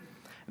written,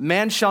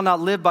 man shall not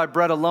live by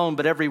bread alone,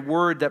 but every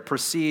word that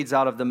proceeds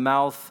out of the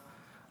mouth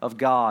of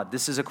God.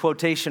 This is a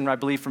quotation, I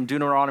believe, from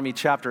Deuteronomy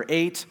chapter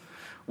 8,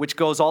 which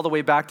goes all the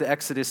way back to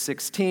Exodus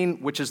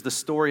 16, which is the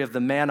story of the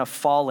manna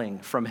falling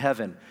from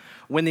heaven.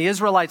 When the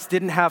Israelites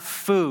didn't have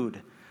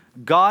food,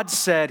 God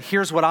said,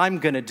 here's what I'm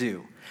going to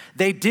do.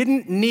 They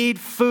didn't need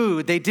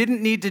food. They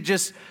didn't need to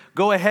just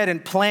go ahead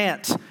and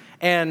plant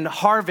and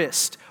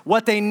harvest.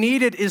 What they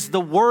needed is the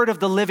word of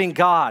the living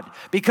God.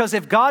 Because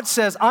if God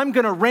says, I'm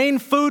going to rain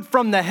food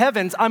from the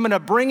heavens, I'm going to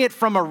bring it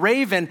from a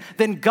raven,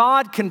 then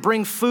God can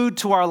bring food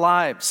to our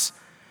lives.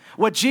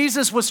 What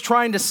Jesus was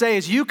trying to say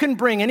is, you can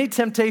bring any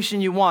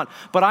temptation you want,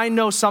 but I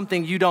know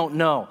something you don't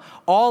know.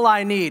 All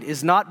I need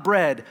is not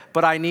bread,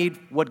 but I need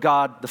what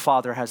God the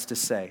Father has to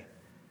say.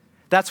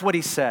 That's what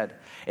he said.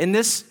 In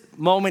this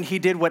moment, he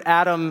did what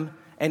Adam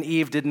and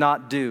Eve did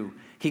not do.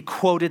 He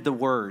quoted the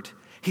word.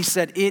 He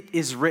said, it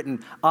is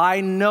written.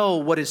 I know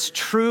what is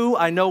true.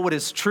 I know what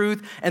is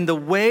truth. And the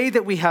way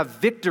that we have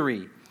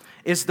victory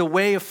is the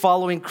way of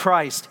following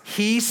Christ.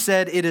 He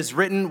said, it is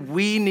written.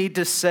 We need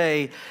to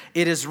say,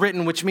 it is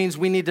written, which means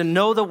we need to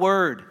know the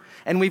word.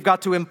 And we've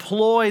got to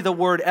employ the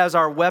word as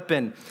our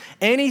weapon.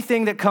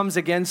 Anything that comes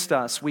against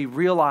us, we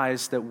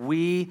realize that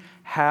we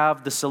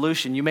have the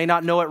solution. You may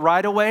not know it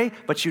right away,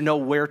 but you know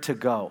where to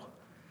go.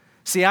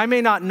 See, I may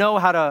not know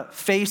how to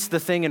face the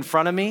thing in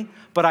front of me,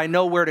 but I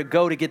know where to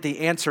go to get the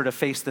answer to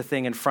face the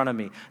thing in front of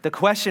me. The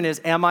question is,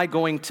 am I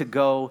going to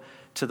go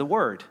to the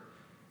Word?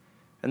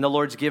 And the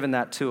Lord's given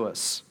that to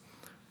us.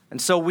 And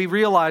so we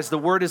realize the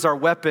Word is our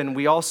weapon.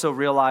 We also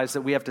realize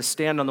that we have to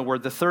stand on the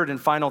Word. The third and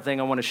final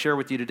thing I want to share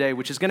with you today,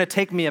 which is going to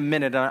take me a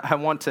minute, and I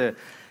want to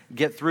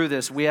get through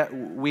this. We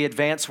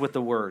advance with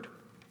the Word.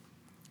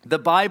 The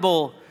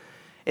Bible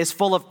is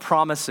full of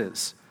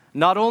promises.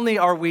 Not only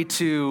are we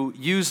to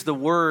use the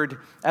word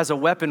as a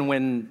weapon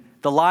when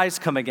the lies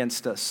come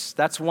against us,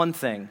 that's one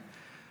thing.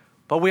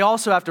 But we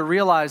also have to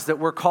realize that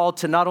we're called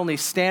to not only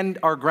stand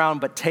our ground,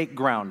 but take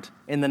ground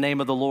in the name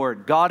of the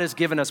Lord. God has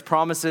given us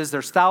promises.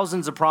 There's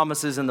thousands of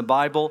promises in the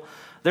Bible.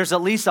 There's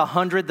at least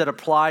 100 that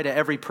apply to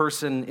every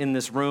person in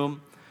this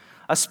room.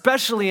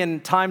 Especially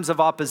in times of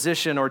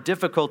opposition or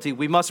difficulty,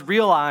 we must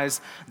realize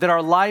that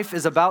our life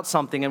is about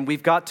something and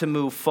we've got to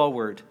move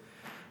forward.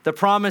 The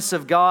promise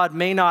of God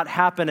may not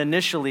happen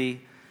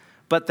initially,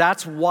 but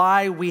that's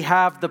why we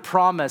have the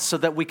promise, so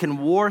that we can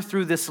war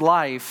through this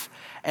life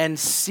and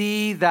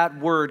see that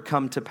word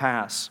come to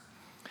pass.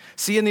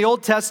 See, in the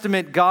Old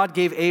Testament, God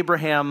gave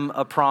Abraham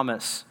a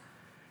promise.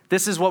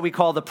 This is what we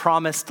call the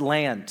promised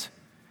land.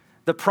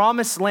 The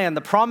promised land,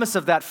 the promise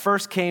of that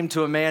first came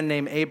to a man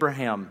named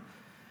Abraham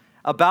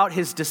about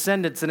his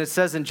descendants. And it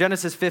says in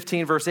Genesis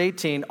 15, verse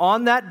 18,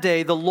 on that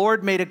day, the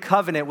Lord made a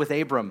covenant with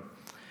Abram.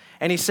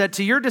 And he said,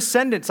 to your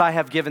descendants I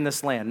have given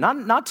this land.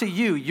 Not to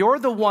you. You're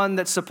the one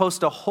that's supposed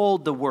to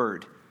hold the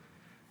word.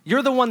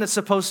 You're the one that's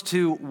supposed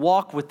to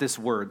walk with this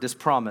word, this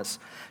promise.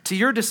 To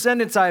your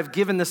descendants I have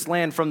given this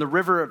land from the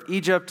river of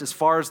Egypt as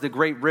far as the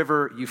great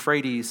river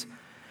Euphrates.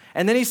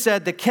 And then he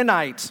said, the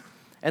Kenite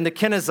and the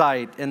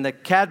Kenizzite and the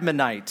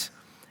Cadmonite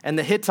and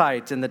the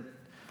Hittite and the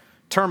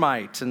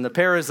Termite and the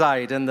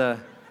Perizzite and the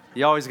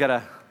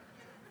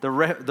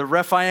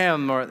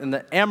Rephaim and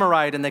the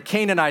Amorite and the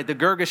Canaanite, the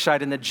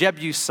Girgashite and the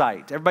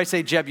Jebusite. Everybody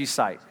say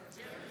Jebusite.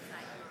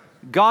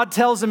 God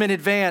tells them in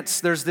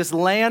advance, there's this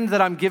land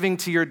that I'm giving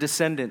to your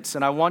descendants,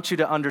 and I want you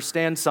to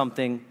understand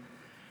something.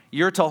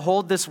 You're to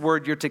hold this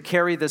word, you're to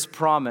carry this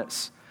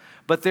promise.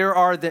 But there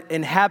are the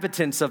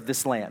inhabitants of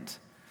this land.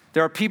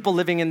 There are people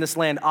living in this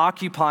land,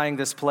 occupying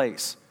this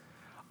place.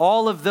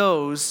 All of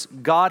those,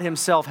 God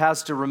himself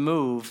has to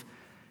remove,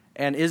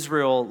 and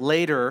Israel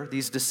later,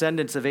 these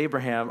descendants of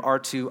Abraham, are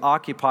to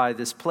occupy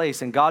this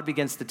place, and God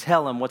begins to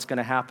tell them what's going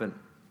to happen.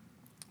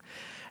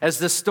 As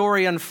the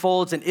story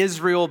unfolds and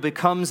Israel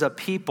becomes a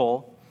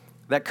people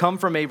that come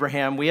from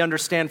Abraham, we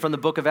understand from the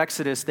book of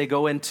Exodus, they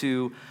go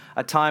into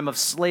a time of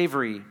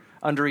slavery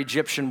under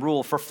Egyptian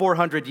rule for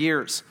 400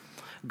 years.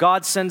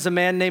 God sends a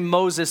man named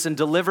Moses and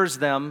delivers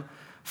them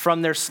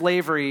from their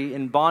slavery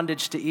in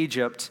bondage to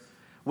Egypt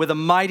with a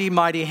mighty,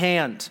 mighty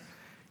hand.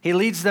 He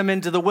leads them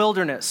into the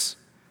wilderness.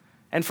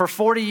 And for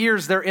 40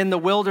 years, they're in the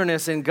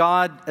wilderness, and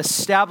God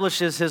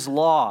establishes his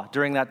law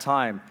during that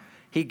time.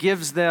 He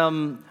gives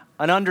them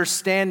an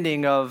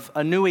understanding of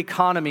a new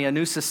economy, a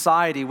new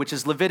society, which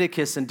is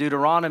Leviticus and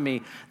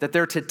Deuteronomy, that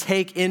they're to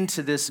take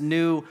into this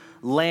new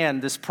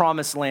land, this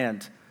promised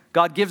land.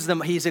 God gives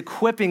them, he's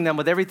equipping them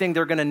with everything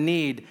they're going to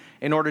need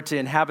in order to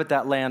inhabit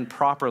that land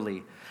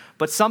properly.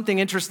 But something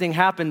interesting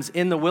happens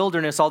in the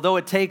wilderness. Although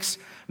it takes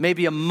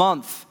maybe a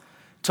month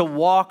to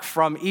walk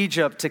from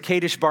Egypt to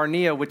Kadesh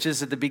Barnea, which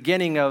is at the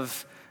beginning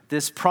of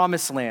this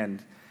promised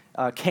land,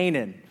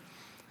 Canaan.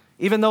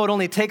 Even though it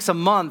only takes a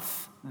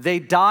month, they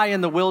die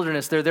in the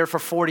wilderness. They're there for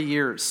 40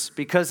 years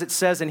because it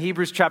says in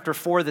Hebrews chapter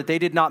 4 that they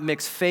did not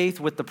mix faith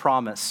with the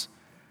promise.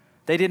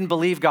 They didn't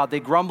believe God.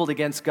 They grumbled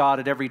against God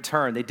at every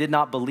turn. They did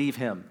not believe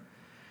him.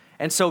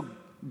 And so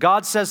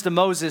God says to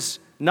Moses,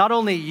 not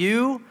only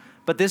you,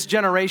 but this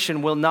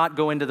generation will not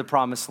go into the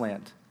promised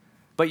land,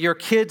 but your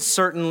kids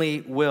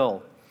certainly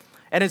will.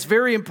 And it's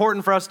very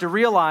important for us to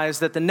realize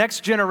that the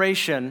next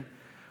generation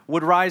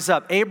would rise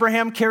up.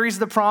 Abraham carries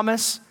the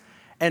promise,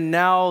 and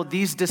now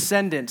these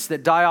descendants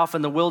that die off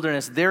in the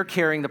wilderness, they're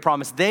carrying the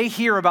promise. They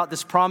hear about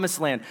this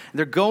promised land.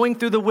 They're going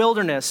through the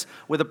wilderness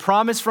with a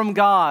promise from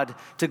God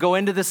to go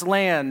into this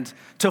land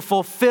to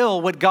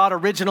fulfill what God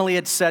originally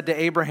had said to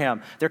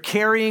Abraham. They're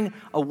carrying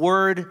a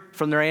word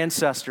from their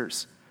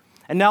ancestors.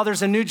 And now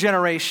there's a new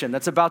generation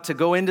that's about to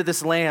go into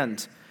this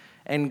land,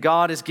 and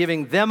God is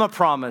giving them a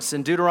promise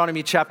in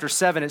Deuteronomy chapter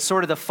 7. It's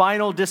sort of the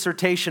final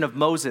dissertation of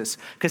Moses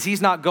because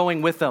he's not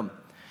going with them.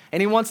 And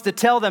he wants to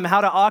tell them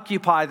how to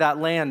occupy that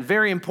land.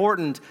 Very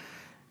important.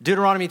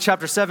 Deuteronomy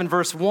chapter 7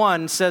 verse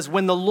 1 says,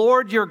 when the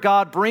Lord your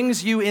God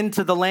brings you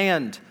into the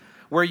land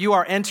where you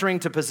are entering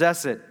to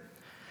possess it.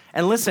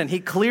 And listen, he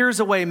clears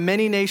away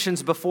many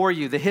nations before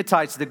you, the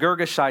Hittites, the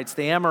Girgashites,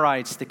 the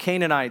Amorites, the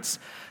Canaanites,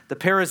 the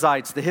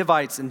Perizzites, the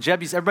Hivites, and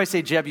Jebusites. Everybody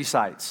say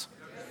Jebusites.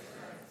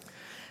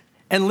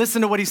 And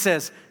listen to what he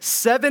says.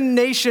 7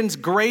 nations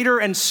greater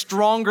and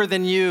stronger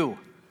than you.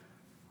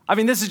 I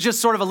mean, this is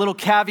just sort of a little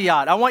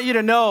caveat. I want you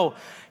to know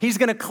he's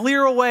going to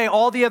clear away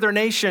all the other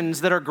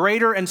nations that are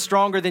greater and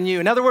stronger than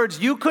you. In other words,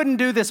 you couldn't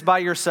do this by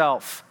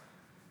yourself.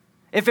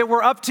 If it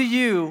were up to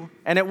you,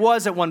 and it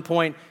was at one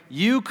point,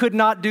 you could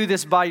not do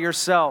this by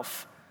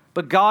yourself.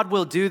 But God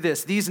will do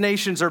this. These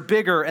nations are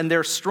bigger and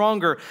they're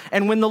stronger.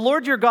 And when the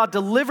Lord your God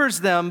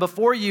delivers them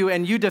before you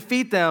and you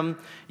defeat them,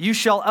 you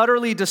shall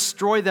utterly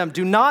destroy them.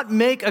 Do not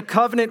make a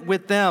covenant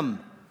with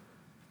them.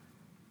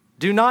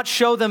 Do not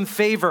show them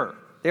favor.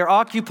 They're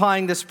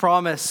occupying this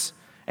promise,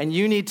 and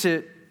you need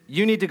to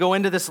go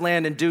into this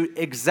land and do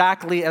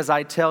exactly as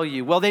I tell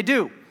you. Well, they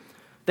do.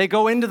 They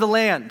go into the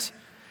land.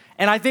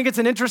 And I think it's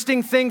an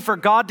interesting thing for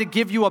God to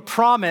give you a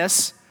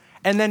promise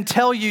and then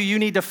tell you you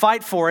need to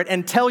fight for it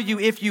and tell you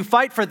if you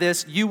fight for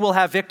this, you will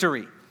have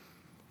victory.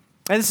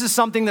 And this is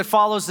something that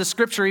follows the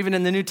scripture even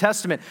in the New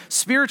Testament,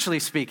 spiritually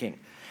speaking.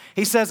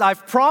 He says,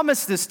 I've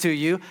promised this to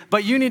you,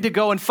 but you need to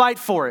go and fight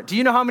for it. Do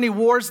you know how many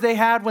wars they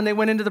had when they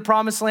went into the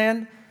promised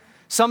land?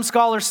 Some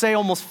scholars say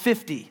almost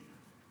 50.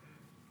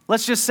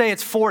 Let's just say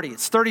it's 40.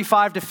 It's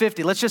 35 to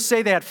 50. Let's just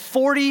say they had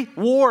 40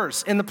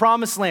 wars in the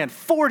promised land.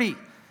 40.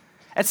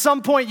 At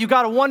some point, you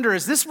got to wonder,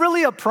 is this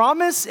really a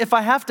promise if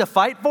I have to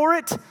fight for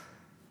it?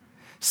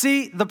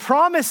 See, the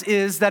promise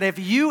is that if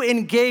you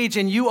engage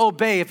and you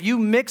obey, if you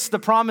mix the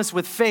promise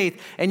with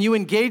faith and you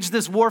engage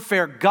this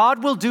warfare,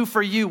 God will do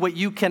for you what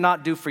you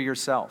cannot do for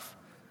yourself.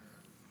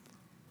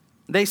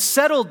 They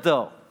settled,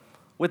 though,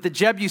 with the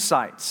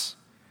Jebusites.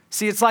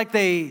 See, it's like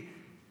they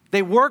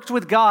worked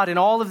with God in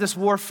all of this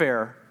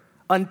warfare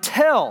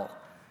until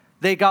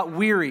they got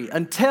weary,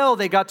 until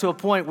they got to a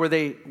point where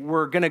they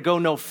were going to go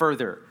no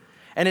further.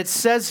 And it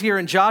says here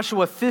in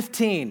Joshua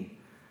 15,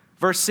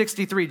 verse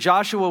 63,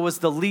 Joshua was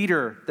the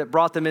leader that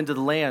brought them into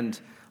the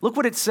land. Look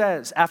what it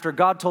says after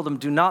God told them,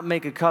 do not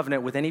make a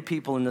covenant with any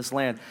people in this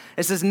land.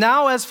 It says,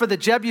 now as for the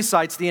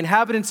Jebusites, the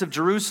inhabitants of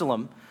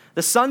Jerusalem,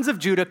 the sons of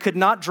Judah could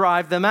not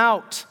drive them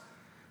out.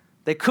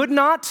 They could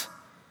not,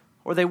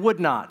 or they would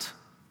not,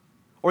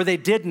 or they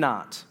did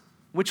not.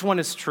 Which one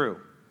is true?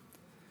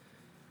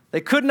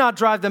 They could not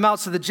drive them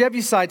out, so the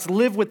Jebusites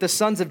live with the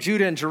sons of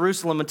Judah in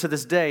Jerusalem unto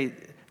this day.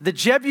 The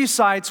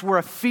Jebusites were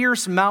a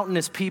fierce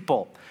mountainous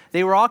people.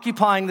 They were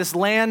occupying this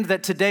land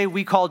that today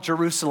we call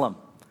Jerusalem.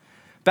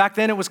 Back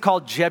then it was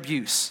called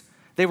Jebus.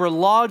 They were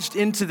lodged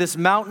into this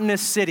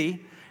mountainous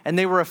city, and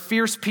they were a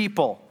fierce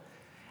people.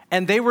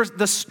 And they were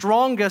the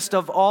strongest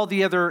of all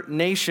the other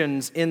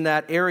nations in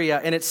that area.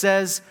 And it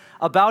says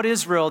about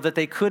Israel that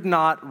they could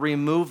not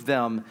remove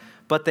them,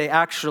 but they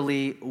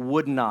actually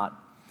would not.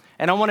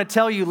 And I want to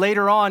tell you,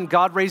 later on,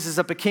 God raises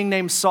up a king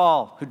named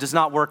Saul who does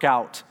not work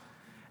out.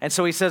 And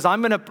so he says,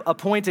 I'm going to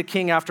appoint a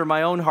king after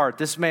my own heart.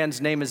 This man's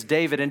name is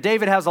David. And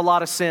David has a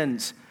lot of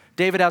sins.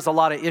 David has a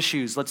lot of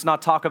issues. Let's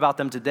not talk about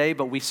them today,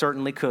 but we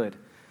certainly could.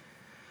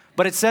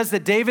 But it says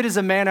that David is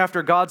a man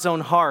after God's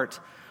own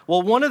heart.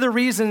 Well, one of the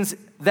reasons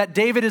that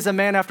David is a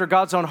man after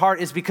God's own heart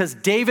is because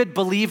David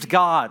believed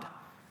God.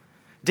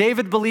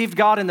 David believed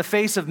God in the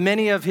face of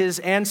many of his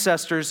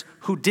ancestors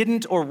who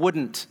didn't or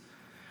wouldn't.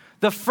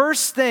 The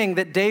first thing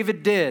that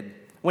David did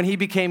when he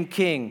became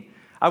king,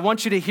 I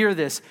want you to hear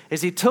this,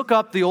 is he took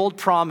up the old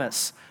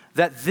promise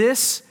that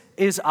this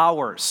is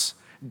ours.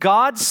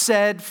 God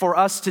said for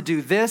us to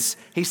do this.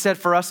 He said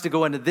for us to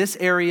go into this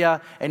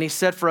area, and he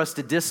said for us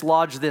to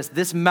dislodge this.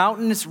 This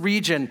mountainous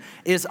region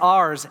is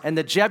ours, and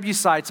the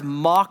Jebusites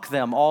mock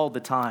them all the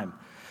time.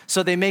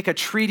 So they make a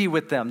treaty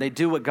with them. They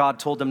do what God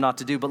told them not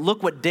to do. But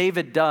look what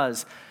David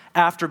does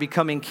after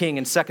becoming king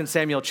in 2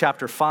 Samuel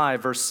chapter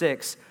 5, verse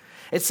 6.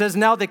 It says,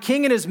 now the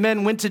king and his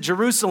men went to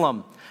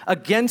Jerusalem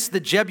against the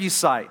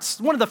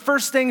Jebusites. One of the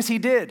first things he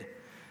did.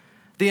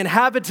 The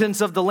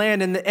inhabitants of the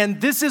land.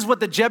 And this is what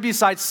the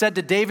Jebusites said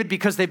to David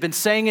because they've been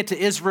saying it to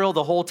Israel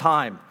the whole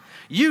time.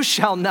 You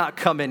shall not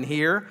come in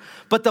here,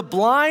 but the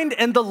blind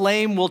and the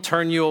lame will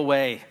turn you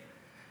away.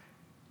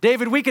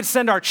 David, we could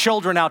send our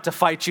children out to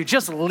fight you.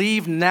 Just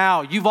leave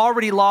now. You've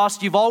already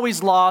lost. You've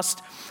always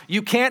lost.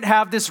 You can't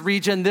have this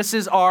region. This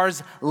is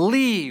ours.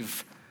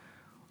 Leave.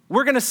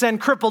 We're going to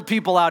send crippled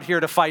people out here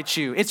to fight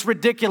you. It's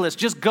ridiculous.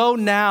 Just go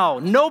now.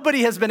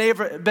 Nobody has been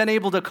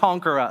able to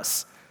conquer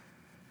us.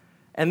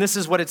 And this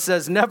is what it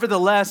says.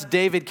 Nevertheless,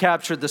 David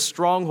captured the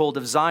stronghold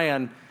of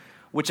Zion,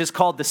 which is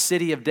called the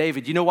city of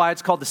David. You know why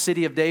it's called the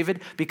city of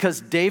David?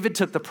 Because David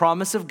took the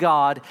promise of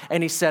God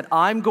and he said,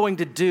 I'm going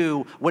to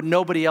do what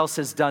nobody else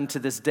has done to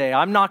this day.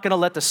 I'm not going to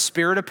let the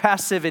spirit of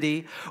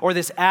passivity or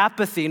this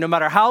apathy, no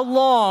matter how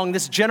long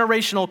this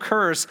generational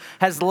curse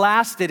has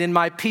lasted in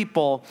my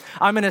people,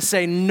 I'm going to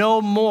say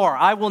no more.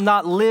 I will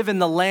not live in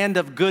the land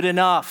of good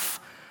enough.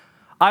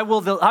 I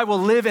will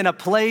live in a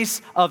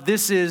place of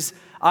this is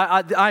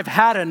I've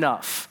had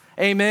enough.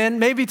 Amen.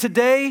 Maybe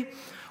today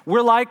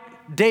we're like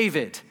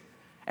David,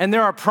 and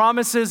there are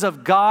promises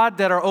of God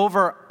that are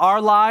over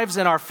our lives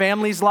and our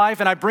family's life.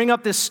 And I bring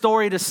up this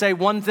story to say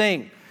one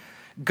thing.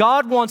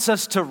 God wants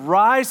us to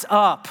rise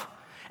up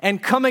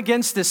and come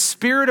against this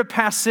spirit of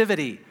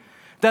passivity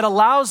that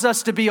allows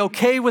us to be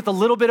okay with a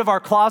little bit of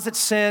our closet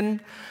sin,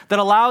 that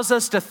allows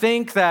us to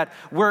think that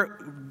we're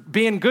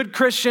being good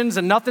Christians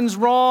and nothing's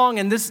wrong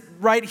and this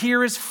right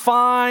here is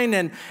fine,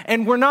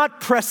 and we're not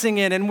pressing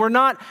in, and we're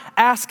not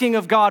asking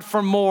of God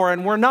for more,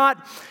 and we're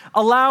not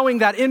allowing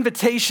that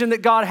invitation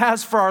that God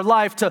has for our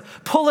life to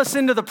pull us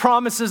into the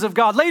promises of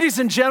God. Ladies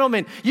and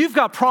gentlemen, you've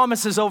got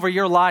promises over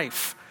your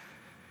life.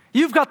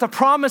 You've got the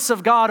promise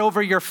of God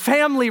over your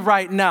family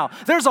right now.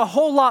 There's a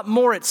whole lot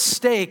more at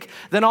stake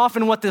than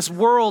often what this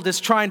world is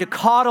trying to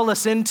coddle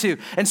us into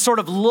and sort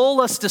of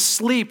lull us to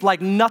sleep like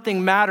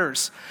nothing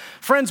matters.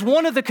 Friends,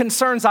 one of the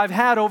concerns I've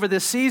had over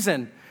this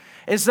season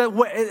is that,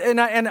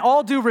 and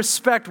all due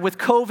respect with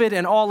COVID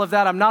and all of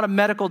that, I'm not a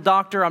medical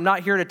doctor. I'm not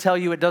here to tell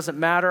you it doesn't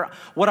matter.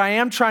 What I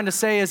am trying to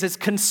say is it's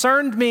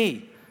concerned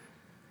me.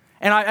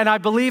 And I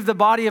believe the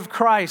body of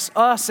Christ,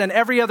 us and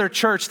every other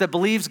church that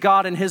believes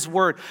God and His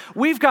Word,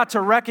 we've got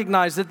to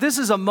recognize that this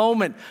is a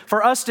moment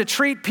for us to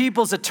treat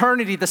people's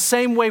eternity the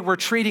same way we're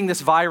treating this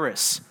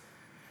virus.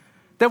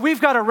 That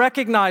we've got to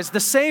recognize the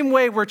same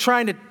way we're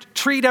trying to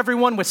treat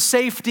everyone with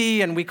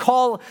safety, and we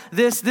call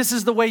this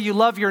is the way you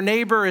love your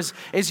neighbor,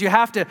 is you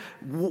have to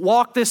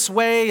walk this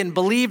way and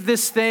believe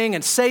this thing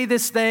and say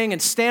this thing and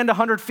stand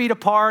 100 feet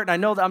apart. And I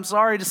know that I'm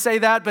sorry to say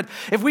that, but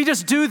if we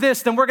just do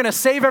this, then we're going to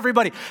save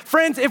everybody.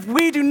 Friends, if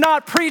we do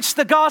not preach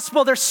the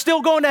gospel, they're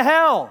still going to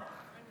hell.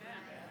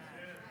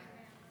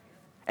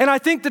 And I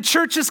think the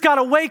church has got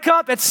to wake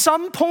up at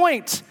some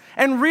point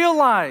and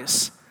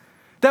realize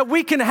That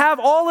we can have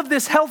all of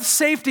this health,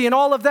 safety, and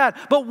all of that.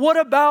 But what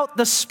about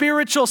the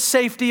spiritual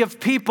safety of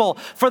people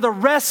for the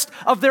rest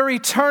of their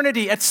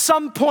eternity? At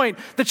some point,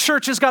 the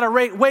church has got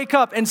to wake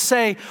up and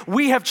say,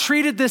 we have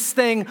treated this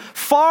thing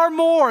far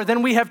more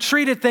than we have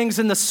treated things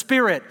in the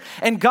spirit.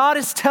 And God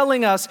is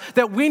telling us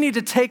that we need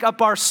to take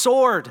up our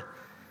sword.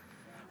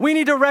 We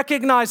need to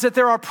recognize that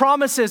there are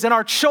promises and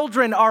our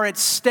children are at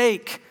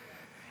stake.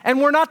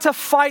 And we're not to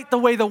fight the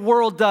way the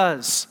world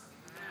does.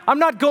 I'm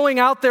not going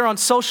out there on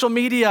social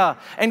media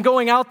and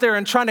going out there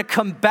and trying to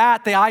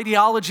combat the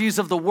ideologies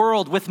of the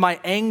world with my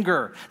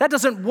anger. That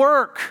doesn't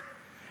work.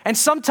 And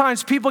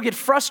sometimes people get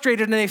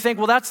frustrated and they think,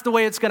 well, that's the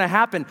way it's going to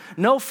happen.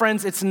 No,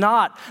 friends, it's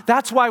not.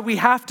 That's why we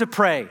have to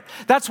pray.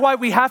 That's why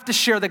we have to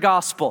share the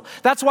gospel.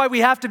 That's why we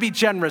have to be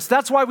generous.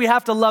 That's why we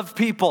have to love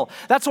people.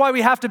 That's why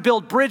we have to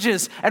build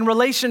bridges and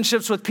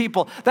relationships with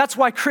people. That's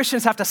why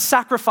Christians have to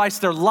sacrifice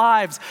their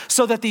lives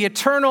so that the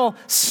eternal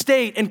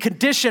state and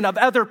condition of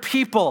other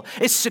people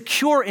is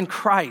secure in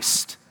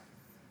Christ.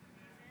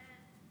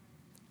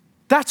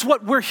 That's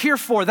what we're here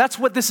for. That's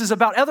what this is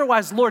about.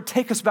 Otherwise, Lord,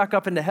 take us back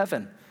up into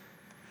heaven.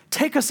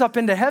 Take us up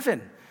into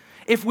heaven.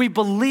 If we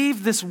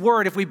believe this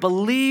word, if we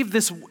believe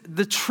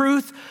the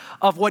truth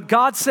of what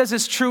God says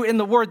is true in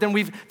the word,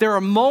 then there are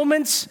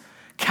moments,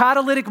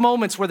 catalytic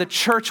moments where the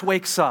church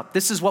wakes up.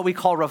 This is what we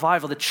call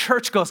revival. The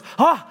church goes,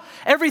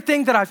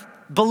 everything that I've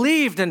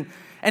believed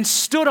and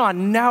stood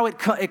on, now it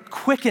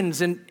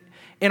quickens in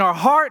our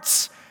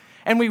hearts,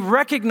 and we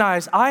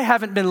recognize I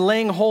haven't been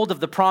laying hold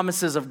of the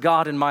promises of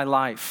God in my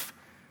life.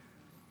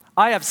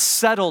 I have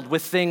settled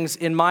with things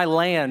in my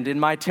land, in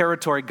my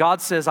territory.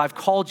 God says, I've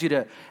called you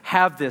to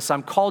have this.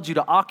 I've called you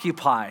to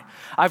occupy.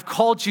 I've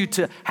called you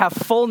to have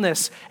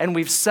fullness, and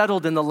we've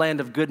settled in the land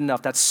of good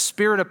enough. That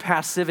spirit of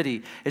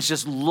passivity is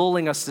just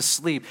lulling us to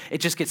sleep. It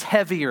just gets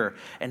heavier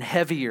and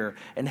heavier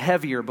and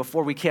heavier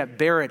before we can't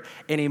bear it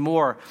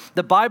anymore.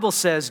 The Bible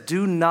says,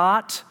 do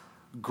not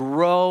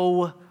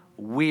grow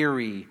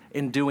weary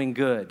in doing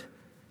good.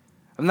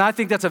 And I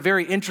think that's a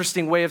very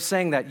interesting way of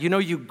saying that. You know,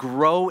 you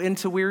grow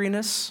into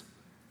weariness.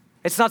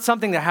 It's not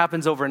something that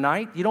happens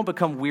overnight. You don't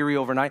become weary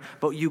overnight,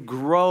 but you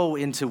grow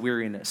into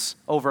weariness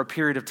over a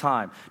period of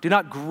time. Do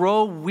not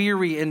grow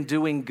weary in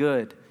doing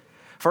good.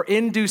 For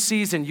in due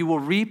season, you will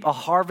reap a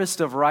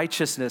harvest of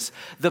righteousness.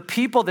 The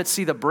people that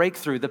see the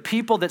breakthrough, the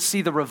people that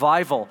see the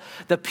revival,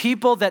 the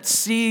people that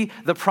see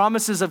the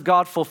promises of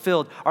God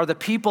fulfilled are the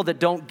people that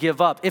don't give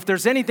up. If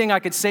there's anything I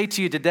could say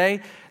to you today,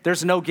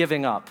 there's no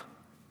giving up.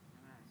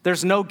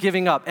 There's no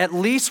giving up. At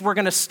least we're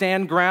going to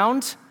stand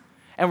ground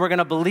and we're going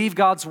to believe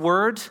God's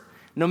word.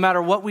 No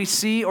matter what we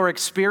see or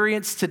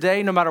experience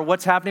today, no matter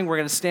what's happening, we're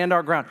going to stand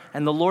our ground.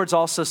 And the Lord's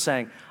also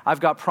saying, I've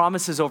got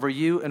promises over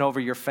you and over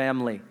your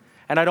family.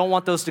 And I don't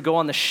want those to go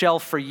on the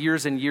shelf for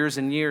years and years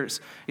and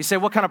years. You say,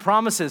 what kind of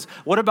promises?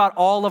 What about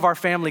all of our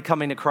family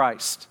coming to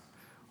Christ?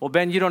 Well,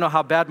 Ben, you don't know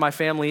how bad my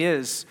family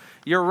is.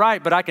 You're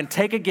right, but I can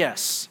take a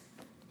guess.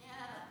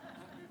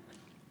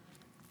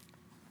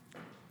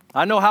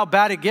 I know how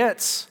bad it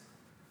gets.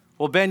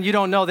 Well, Ben, you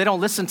don't know. They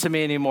don't listen to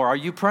me anymore. Are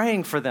you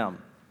praying for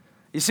them?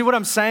 You see what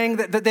I'm saying?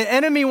 That the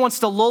enemy wants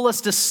to lull us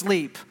to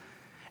sleep,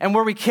 and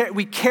where we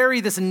carry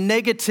this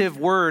negative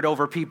word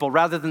over people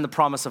rather than the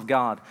promise of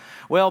God.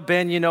 Well,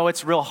 Ben, you know,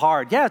 it's real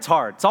hard. Yeah, it's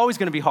hard. It's always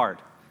going to be hard.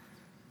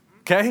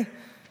 Okay?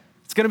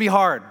 It's going to be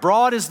hard.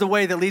 Broad is the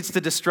way that leads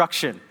to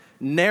destruction.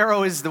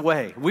 Narrow is the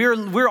way.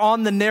 We're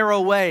on the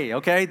narrow way,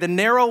 okay? The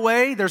narrow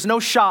way, there's no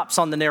shops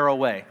on the narrow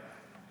way.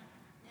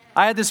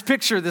 I had this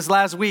picture this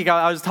last week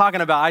I was talking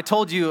about. I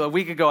told you a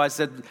week ago, I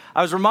said,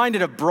 I was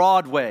reminded of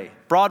Broadway.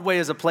 Broadway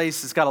is a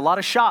place that's got a lot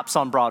of shops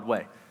on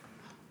Broadway.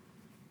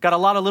 Got a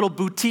lot of little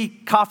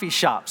boutique coffee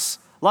shops.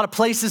 A lot of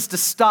places to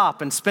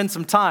stop and spend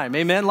some time.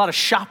 Amen? A lot of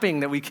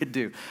shopping that we could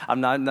do.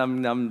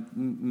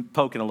 I'm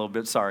poking a little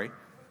bit, sorry.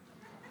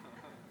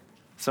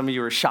 Some of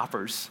you are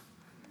shoppers.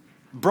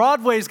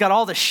 Broadway's got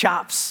all the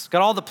shops,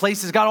 got all the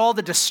places, got all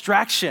the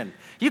distraction.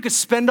 You could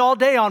spend all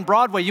day on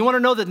Broadway. You want to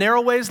know what the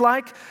narrow way's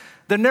like?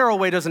 The narrow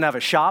way doesn't have a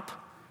shop.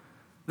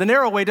 The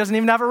narrow way doesn't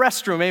even have a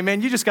restroom,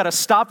 amen? You just got to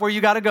stop where you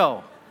got to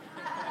go.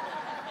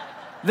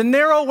 The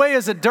narrow way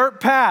is a dirt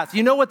path.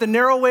 You know what the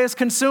narrow way is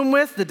consumed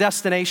with? The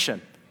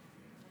destination.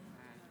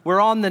 We're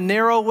on the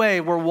narrow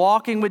way. We're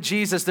walking with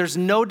Jesus. There's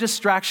no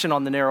distraction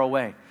on the narrow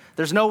way.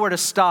 There's nowhere to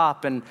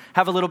stop and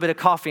have a little bit of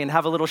coffee and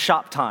have a little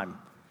shop time.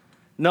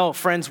 No,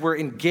 friends, we're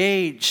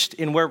engaged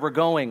in where we're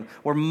going.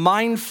 We're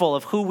mindful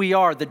of who we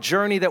are, the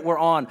journey that we're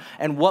on,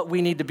 and what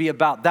we need to be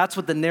about. That's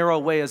what the narrow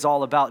way is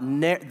all about.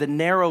 The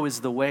narrow is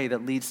the way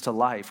that leads to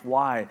life.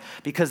 Why?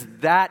 Because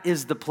that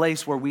is the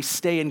place where we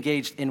stay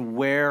engaged in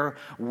where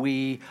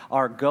we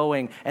are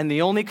going. And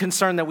the only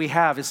concern that we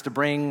have is to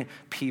bring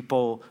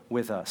people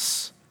with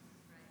us.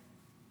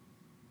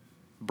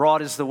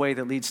 Broad is the way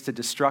that leads to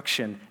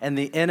destruction, and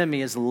the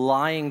enemy is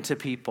lying to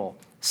people.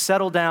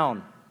 Settle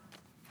down.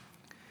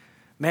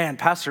 Man,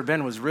 Pastor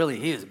Ben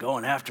he is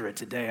going after it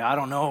today. I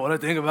don't know what I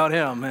think about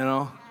him, you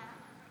know.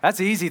 That's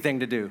the easy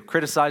thing to do,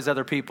 criticize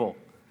other people.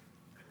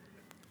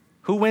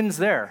 Who wins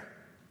there?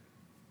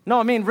 No,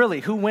 I mean, really,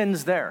 who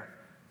wins there?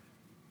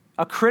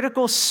 A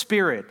critical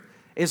spirit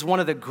is one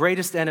of the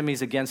greatest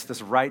enemies against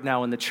us right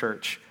now in the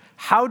church.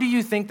 How do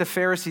you think the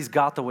Pharisees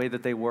got the way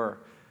that they were?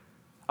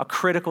 A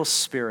critical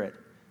spirit.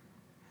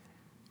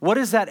 What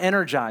is that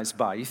energized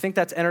by? You think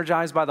that's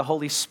energized by the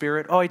Holy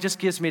Spirit? Oh, he just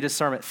gives me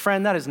discernment.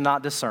 Friend, that is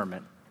not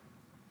discernment.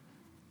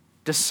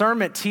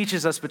 Discernment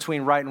teaches us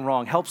between right and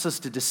wrong, helps us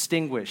to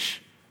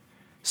distinguish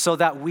so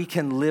that we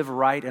can live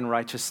right and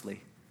righteously.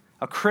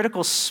 A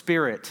critical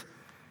spirit,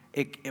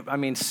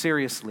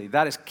 seriously,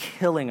 that is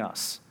killing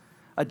us.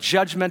 A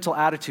judgmental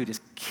attitude is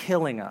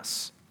killing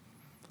us.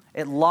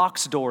 It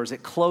locks doors,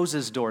 it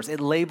closes doors, it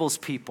labels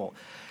people.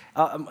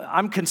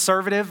 I'm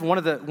conservative. One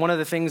of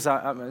the things,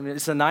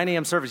 it's a 9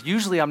 a.m. service.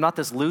 Usually I'm not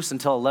this loose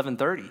until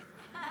 11:30.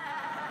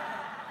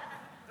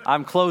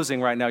 I'm closing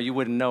right now. You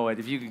wouldn't know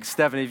it.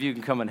 Stephanie, if you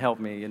can come and help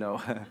me,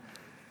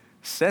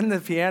 send the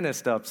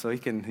pianist up so he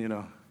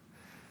can,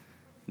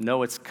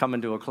 know it's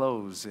coming to a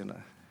close.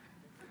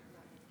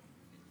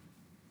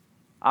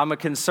 I'm a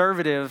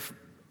conservative,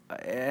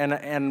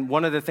 and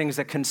one of the things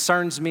that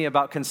concerns me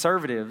about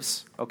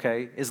conservatives,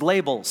 is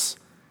labels.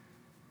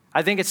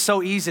 I think it's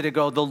so easy to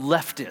go, the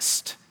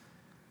leftist.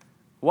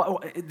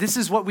 This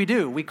is what we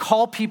do. We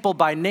call people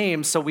by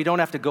name so we don't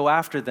have to go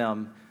after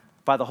them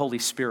by the Holy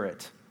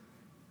Spirit.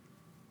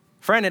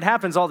 Friend, it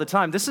happens all the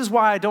time. This is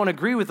why I don't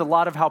agree with a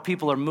lot of how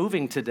people are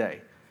moving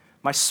today.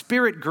 My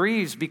spirit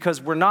grieves because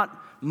we're not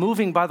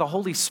moving by the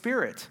Holy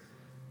Spirit.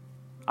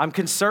 I'm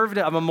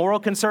conservative. I'm a moral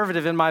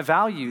conservative in my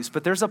values,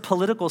 but there's a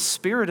political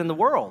spirit in the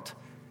world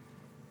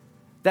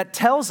that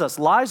tells us,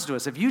 lies to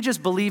us, if you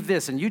just believe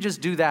this and you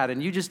just do that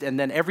and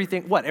then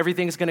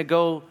everything's going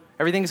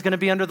to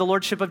be under the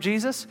lordship of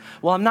Jesus?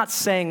 Well, I'm not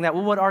saying that.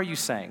 Well, what are you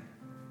saying?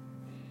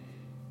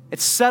 It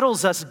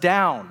settles us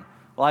down.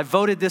 Well, I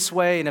voted this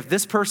way, and if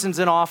this person's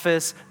in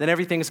office, then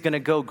everything's going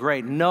to go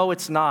great. No,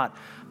 it's not.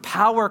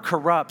 Power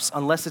corrupts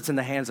unless it's in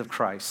the hands of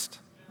Christ.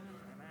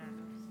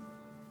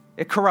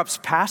 It corrupts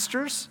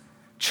pastors,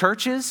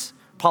 churches,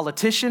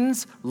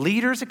 politicians,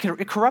 leaders.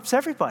 It corrupts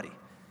everybody.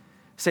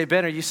 Say,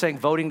 Ben, are you saying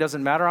voting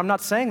doesn't matter? I'm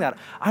not saying that.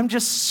 I'm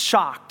just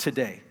shocked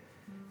today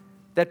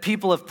that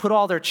people have put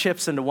all their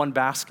chips into one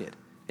basket.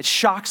 It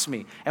shocks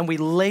me, and we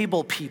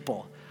label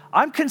people.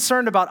 I'm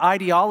concerned about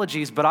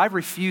ideologies, but I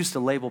refuse to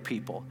label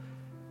people.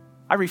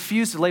 I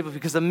refuse to label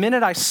because the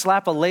minute I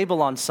slap a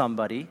label on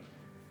somebody,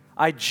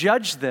 I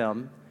judge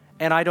them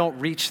and I don't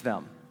reach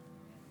them.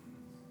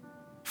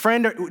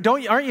 Friend,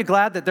 aren't you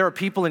glad that there are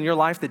people in your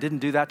life that didn't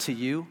do that to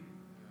you?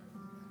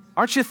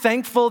 Aren't you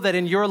thankful that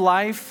in your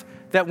life,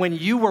 that when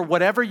you were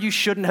whatever you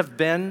shouldn't have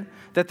been,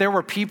 that there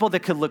were people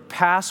that could look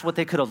past what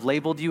they could have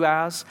labeled you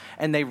as,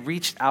 and they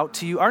reached out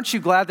to you? Aren't you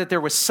glad that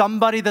there was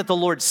somebody that the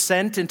Lord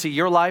sent into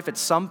your life at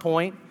some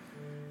point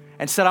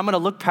and said, I'm going to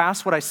look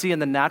past what I see in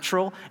the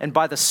natural, and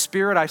by the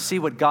Spirit I see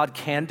what God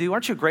can do?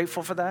 Aren't you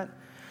grateful for that?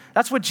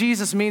 That's what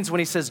Jesus means when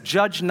he says,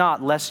 judge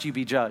not lest you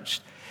be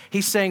judged.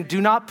 He's saying,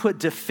 do not put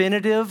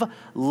definitive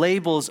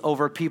labels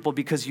over people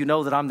because you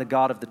know that I'm the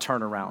God of the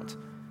turnaround.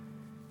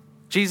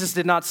 Jesus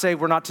did not say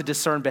we're not to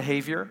discern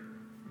behavior.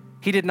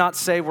 He did not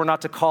say we're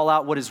not to call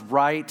out what is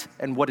right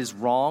and what is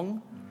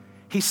wrong.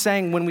 He's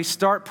saying when we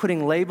start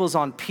putting labels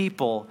on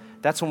people,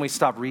 that's when we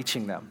stop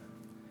reaching them.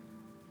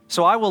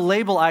 So I will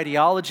label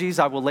ideologies,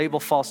 I will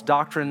label false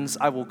doctrines,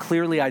 I will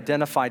clearly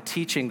identify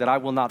teaching that I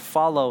will not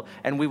follow,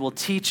 and we will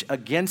teach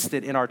against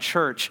it in our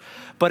church.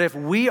 But if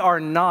we are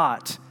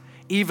not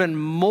even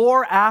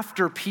more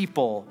after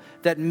people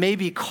that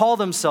maybe call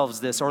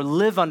themselves this or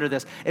live under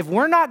this, if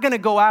we're not going to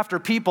go after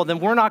people, then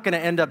we're not going to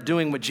end up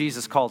doing what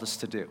Jesus called us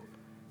to do.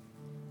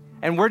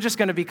 And we're just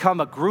going to become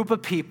a group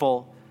of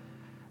people,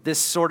 this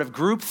sort of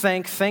group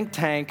think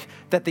tank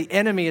that the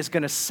enemy is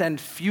going to send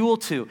fuel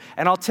to.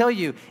 And I'll tell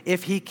you,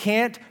 if he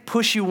can't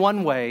push you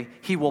one way,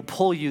 he will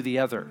pull you the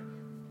other.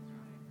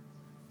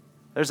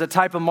 There's a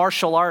type of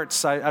martial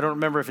arts, I don't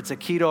remember if it's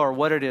Aikido or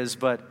what it is,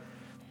 but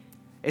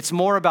it's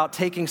more about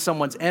taking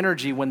someone's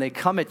energy when they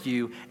come at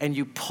you and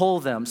you pull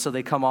them so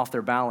they come off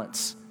their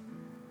balance.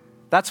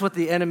 That's what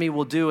the enemy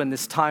will do in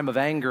this time of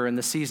anger in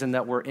the season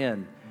that we're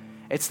in.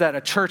 It's that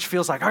a church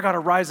feels like, I got to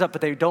rise up,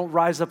 but they don't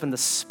rise up in the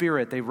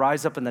spirit. They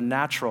rise up in the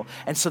natural.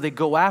 And so they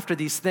go after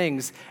these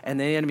things, and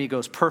the enemy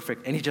goes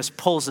perfect, and he just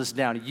pulls us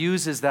down,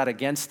 uses that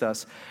against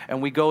us,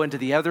 and we go into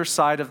the other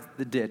side of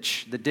the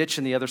ditch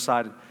and the other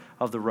side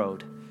of the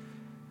road.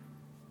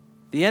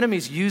 The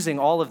enemy's using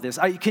all of this.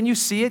 Can you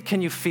see it?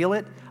 Can you feel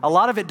it? A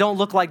lot of it don't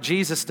look like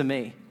Jesus to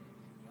me.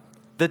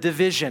 The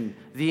division,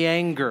 the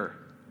anger.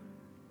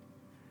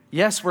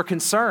 Yes, we're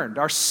concerned.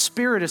 Our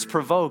spirit is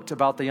provoked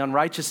about the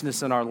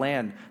unrighteousness in our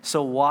land.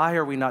 So why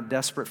are we not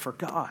desperate for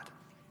God?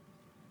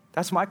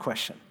 That's my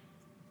question.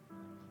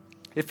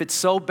 If it's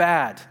so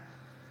bad,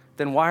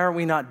 then why are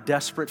we not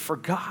desperate for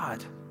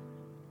God?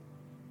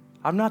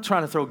 I'm not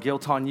trying to throw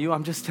guilt on you.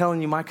 I'm just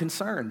telling you my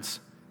concerns.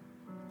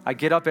 I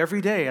get up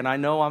every day and I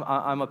know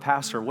I'm a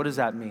pastor. What does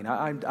that mean?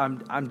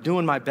 I'm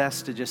doing my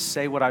best to just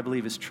say what I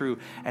believe is true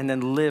and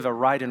then live a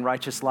right and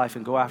righteous life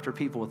and go after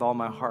people with all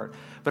my heart.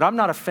 But I'm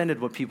not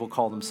offended what people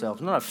call themselves.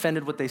 I'm not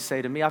offended what they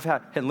say to me. I've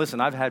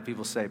had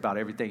people say about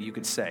everything you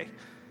could say.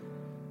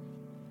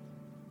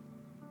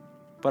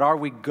 but are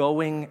we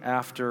going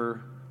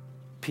after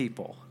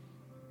people?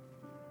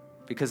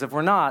 Because if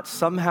we're not,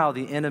 somehow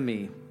the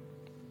enemy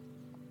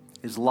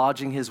is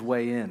lodging his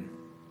way in,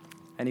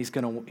 and he's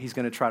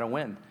gonna try to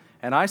win.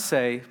 And I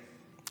say,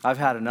 I've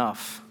had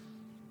enough.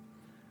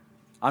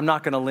 I'm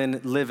not gonna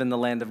live in the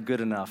land of good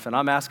enough, and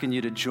I'm asking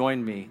you to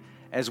join me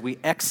as we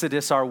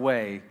exodus our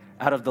way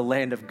out of the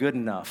land of good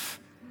enough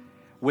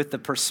with the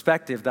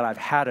perspective that I've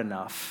had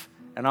enough,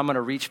 and I'm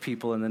gonna reach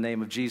people in the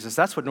name of Jesus.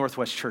 That's what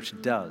Northwest Church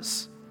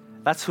does.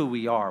 That's who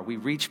we are. We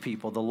reach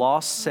people, the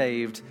lost,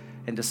 saved,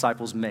 and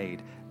disciples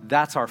made.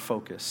 That's our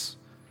focus.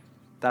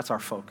 That's our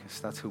focus.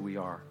 That's who we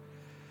are.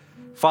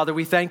 Father,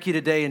 we thank you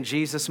today in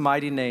Jesus'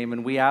 mighty name,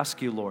 and we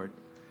ask you, Lord,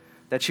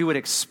 that you would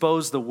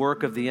expose the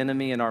work of the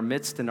enemy in our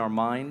midst, in our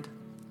mind.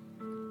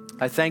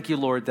 I thank you,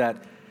 Lord,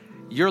 that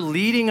you're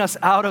leading us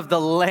out of the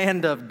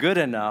land of good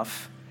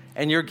enough,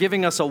 and you're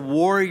giving us a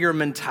warrior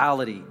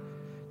mentality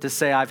to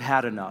say, I've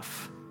had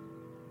enough.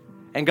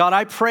 And God,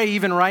 I pray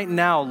even right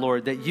now,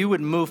 Lord, that you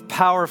would move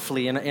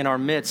powerfully in our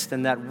midst,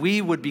 and that we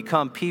would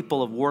become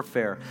people of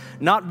warfare,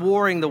 not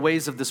warring the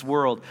ways of this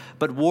world,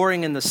 but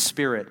warring in the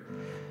Spirit.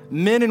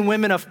 Men and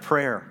women of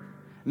prayer,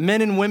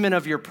 men and women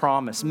of your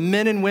promise,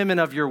 men and women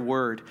of your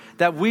word,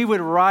 that we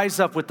would rise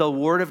up with the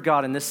word of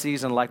God in this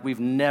season like we've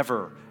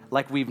never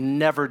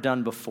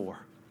done before.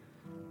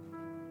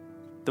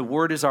 The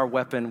word is our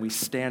weapon. We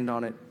stand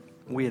on it,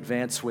 we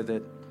advance with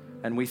it,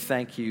 and we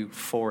thank you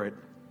for it.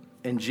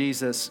 In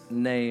Jesus'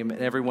 name,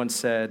 and everyone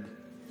said,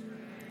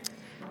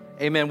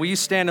 amen. Will you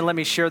stand and let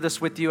me share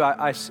this with you?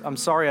 I'm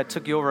sorry I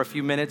took you over a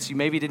few minutes. You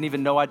maybe didn't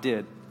even know I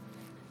did,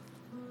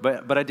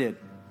 but I did.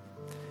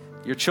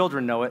 Your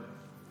children know it.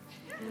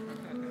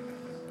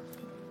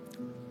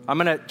 I'm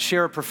going to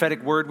share a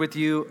prophetic word with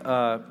you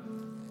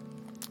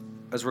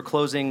as we're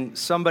closing.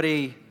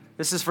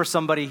 This is for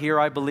somebody here.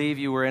 I believe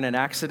you were in an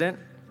accident,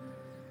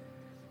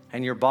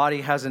 and your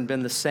body hasn't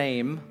been the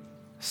same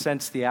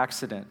since the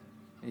accident.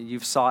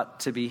 You've sought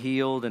to be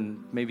healed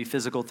and maybe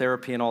physical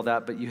therapy and all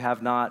that, but you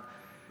have not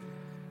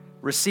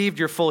received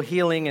your full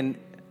healing, and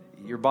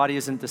your body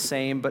isn't the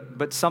same.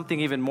 But something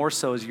even more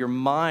so is your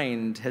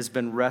mind has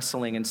been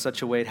wrestling in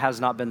such a way it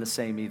has not been the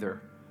same either.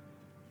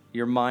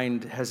 Your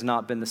mind has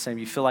not been the same.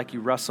 You feel like you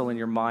wrestle in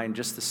your mind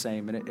just the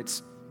same, and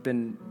it's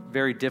been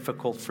very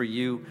difficult for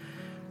you.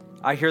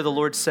 I hear the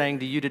Lord saying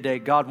to you today,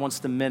 God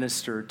wants to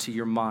minister to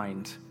your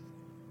mind.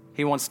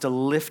 He wants to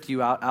lift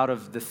you out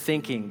of the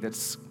thinking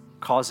that's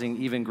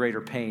causing even greater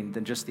pain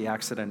than just the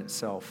accident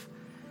itself.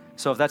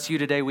 So if that's you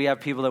today, we have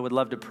people that would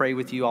love to pray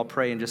with you. I'll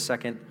pray in just a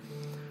second.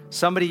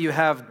 Somebody, you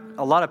have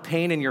a lot of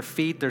pain in your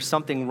feet. There's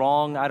something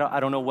wrong. I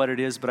don't know what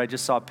it is, but I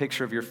just saw a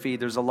picture of your feet.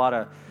 There's a lot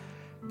of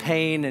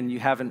pain, and you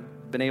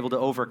haven't been able to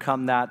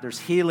overcome that. There's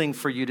healing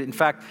for you. In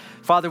fact,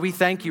 Father, we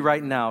thank you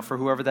right now for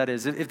whoever that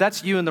is. If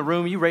that's you in the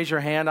room, you raise your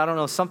hand. I don't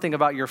know, something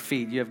about your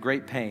feet. You have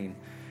great pain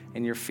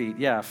in your feet.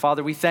 Yeah,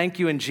 Father, we thank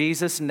you in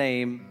Jesus'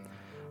 name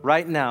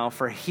right now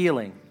for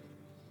healing.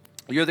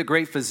 You're the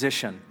great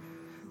physician.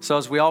 So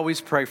as we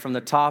always pray, from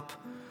the top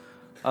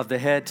of the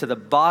head to the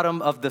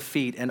bottom of the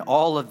feet and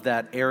all of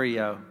that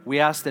area, we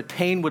ask that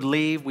pain would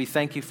leave. We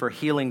thank you for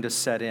healing to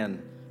set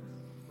in.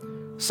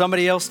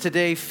 Somebody else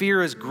today,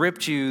 fear has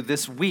gripped you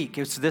this week.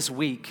 It's this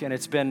week, and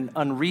it's been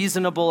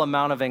unreasonable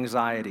amount of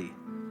anxiety.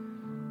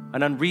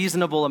 An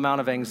unreasonable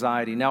amount of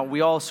anxiety. Now,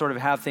 we all sort of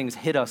have things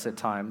hit us at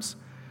times,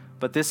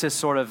 but this has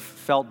sort of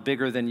felt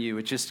bigger than you.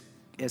 It just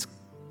has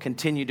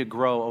continued to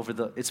grow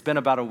it's been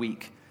about a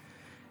week.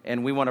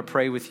 And we want to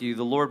pray with you.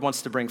 The Lord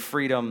wants to bring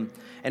freedom.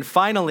 And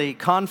finally,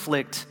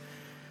 conflict,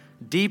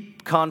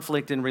 deep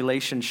conflict in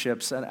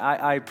relationships. And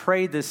I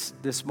prayed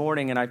this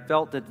morning, and I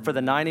felt that for the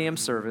 9 a.m.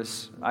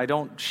 service, I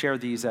don't share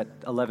these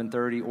at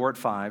 11:30 or at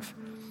 5.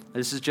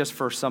 This is just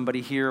for somebody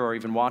here or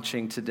even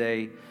watching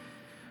today.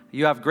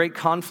 You have great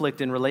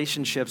conflict in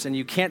relationships, and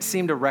you can't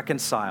seem to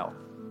reconcile.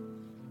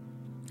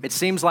 It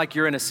seems like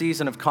you're in a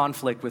season of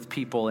conflict with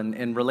people,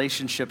 and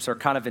relationships are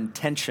kind of in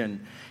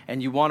tension,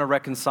 and you want to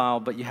reconcile,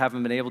 but you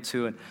haven't been able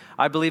to. And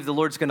I believe the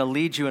Lord's going to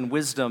lead you in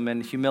wisdom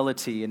and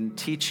humility and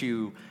teach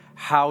you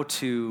how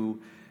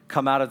to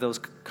come out of those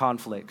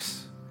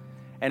conflicts.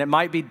 And it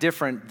might be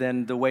different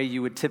than the way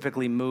you would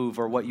typically move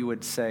or what you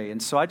would say.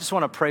 And so I just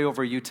want to pray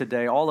over you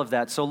today, all of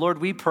that. So Lord,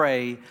 we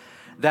pray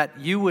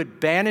that you would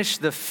banish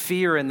the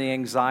fear and the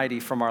anxiety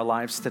from our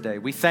lives today.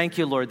 We thank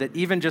you, Lord, that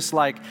even just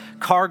like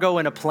cargo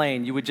in a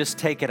plane, you would just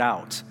take it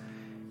out.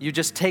 You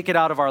just take it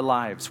out of our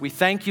lives. We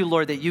thank you,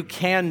 Lord, that you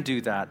can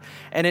do that.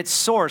 And its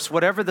source,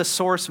 whatever the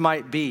source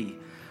might be,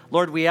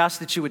 Lord, we ask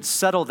that you would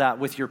settle that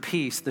with your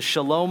peace, the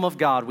shalom of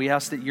God. We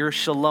ask that your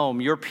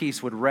shalom, your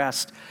peace would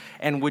rest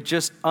and would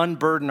just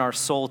unburden our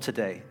soul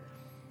today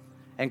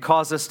and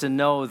cause us to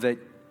know that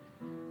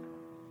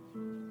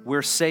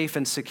we're safe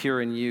and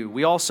secure in you.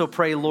 We also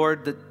pray,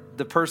 Lord, that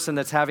the person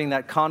that's having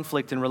that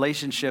conflict in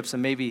relationships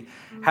and maybe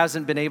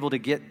hasn't been able to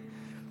get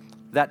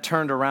that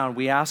turned around,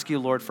 we ask you,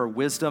 Lord, for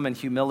wisdom and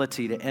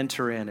humility to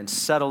enter in and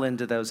settle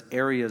into those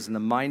areas and the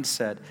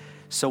mindset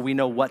so we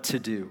know what to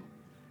do.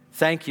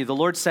 Thank you. The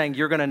Lord's saying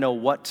you're going to know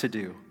what to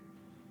do.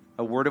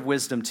 a word of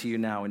wisdom to you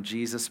now in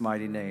Jesus'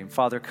 mighty name.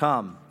 Father,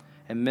 come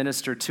and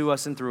minister to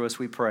us and through us,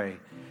 we pray.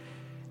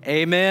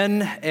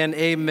 Amen and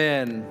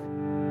amen.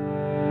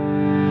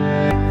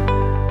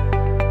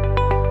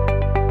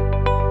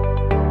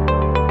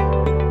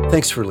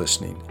 Thanks for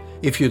listening.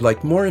 If you'd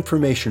like more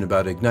information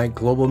about Ignite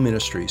Global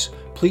Ministries,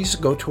 please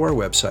go to our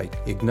website,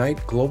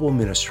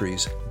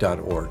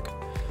 igniteglobalministries.org.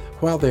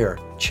 While there,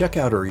 check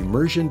out our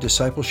Immersion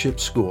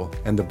Discipleship School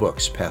and the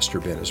books Pastor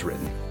Ben has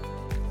written.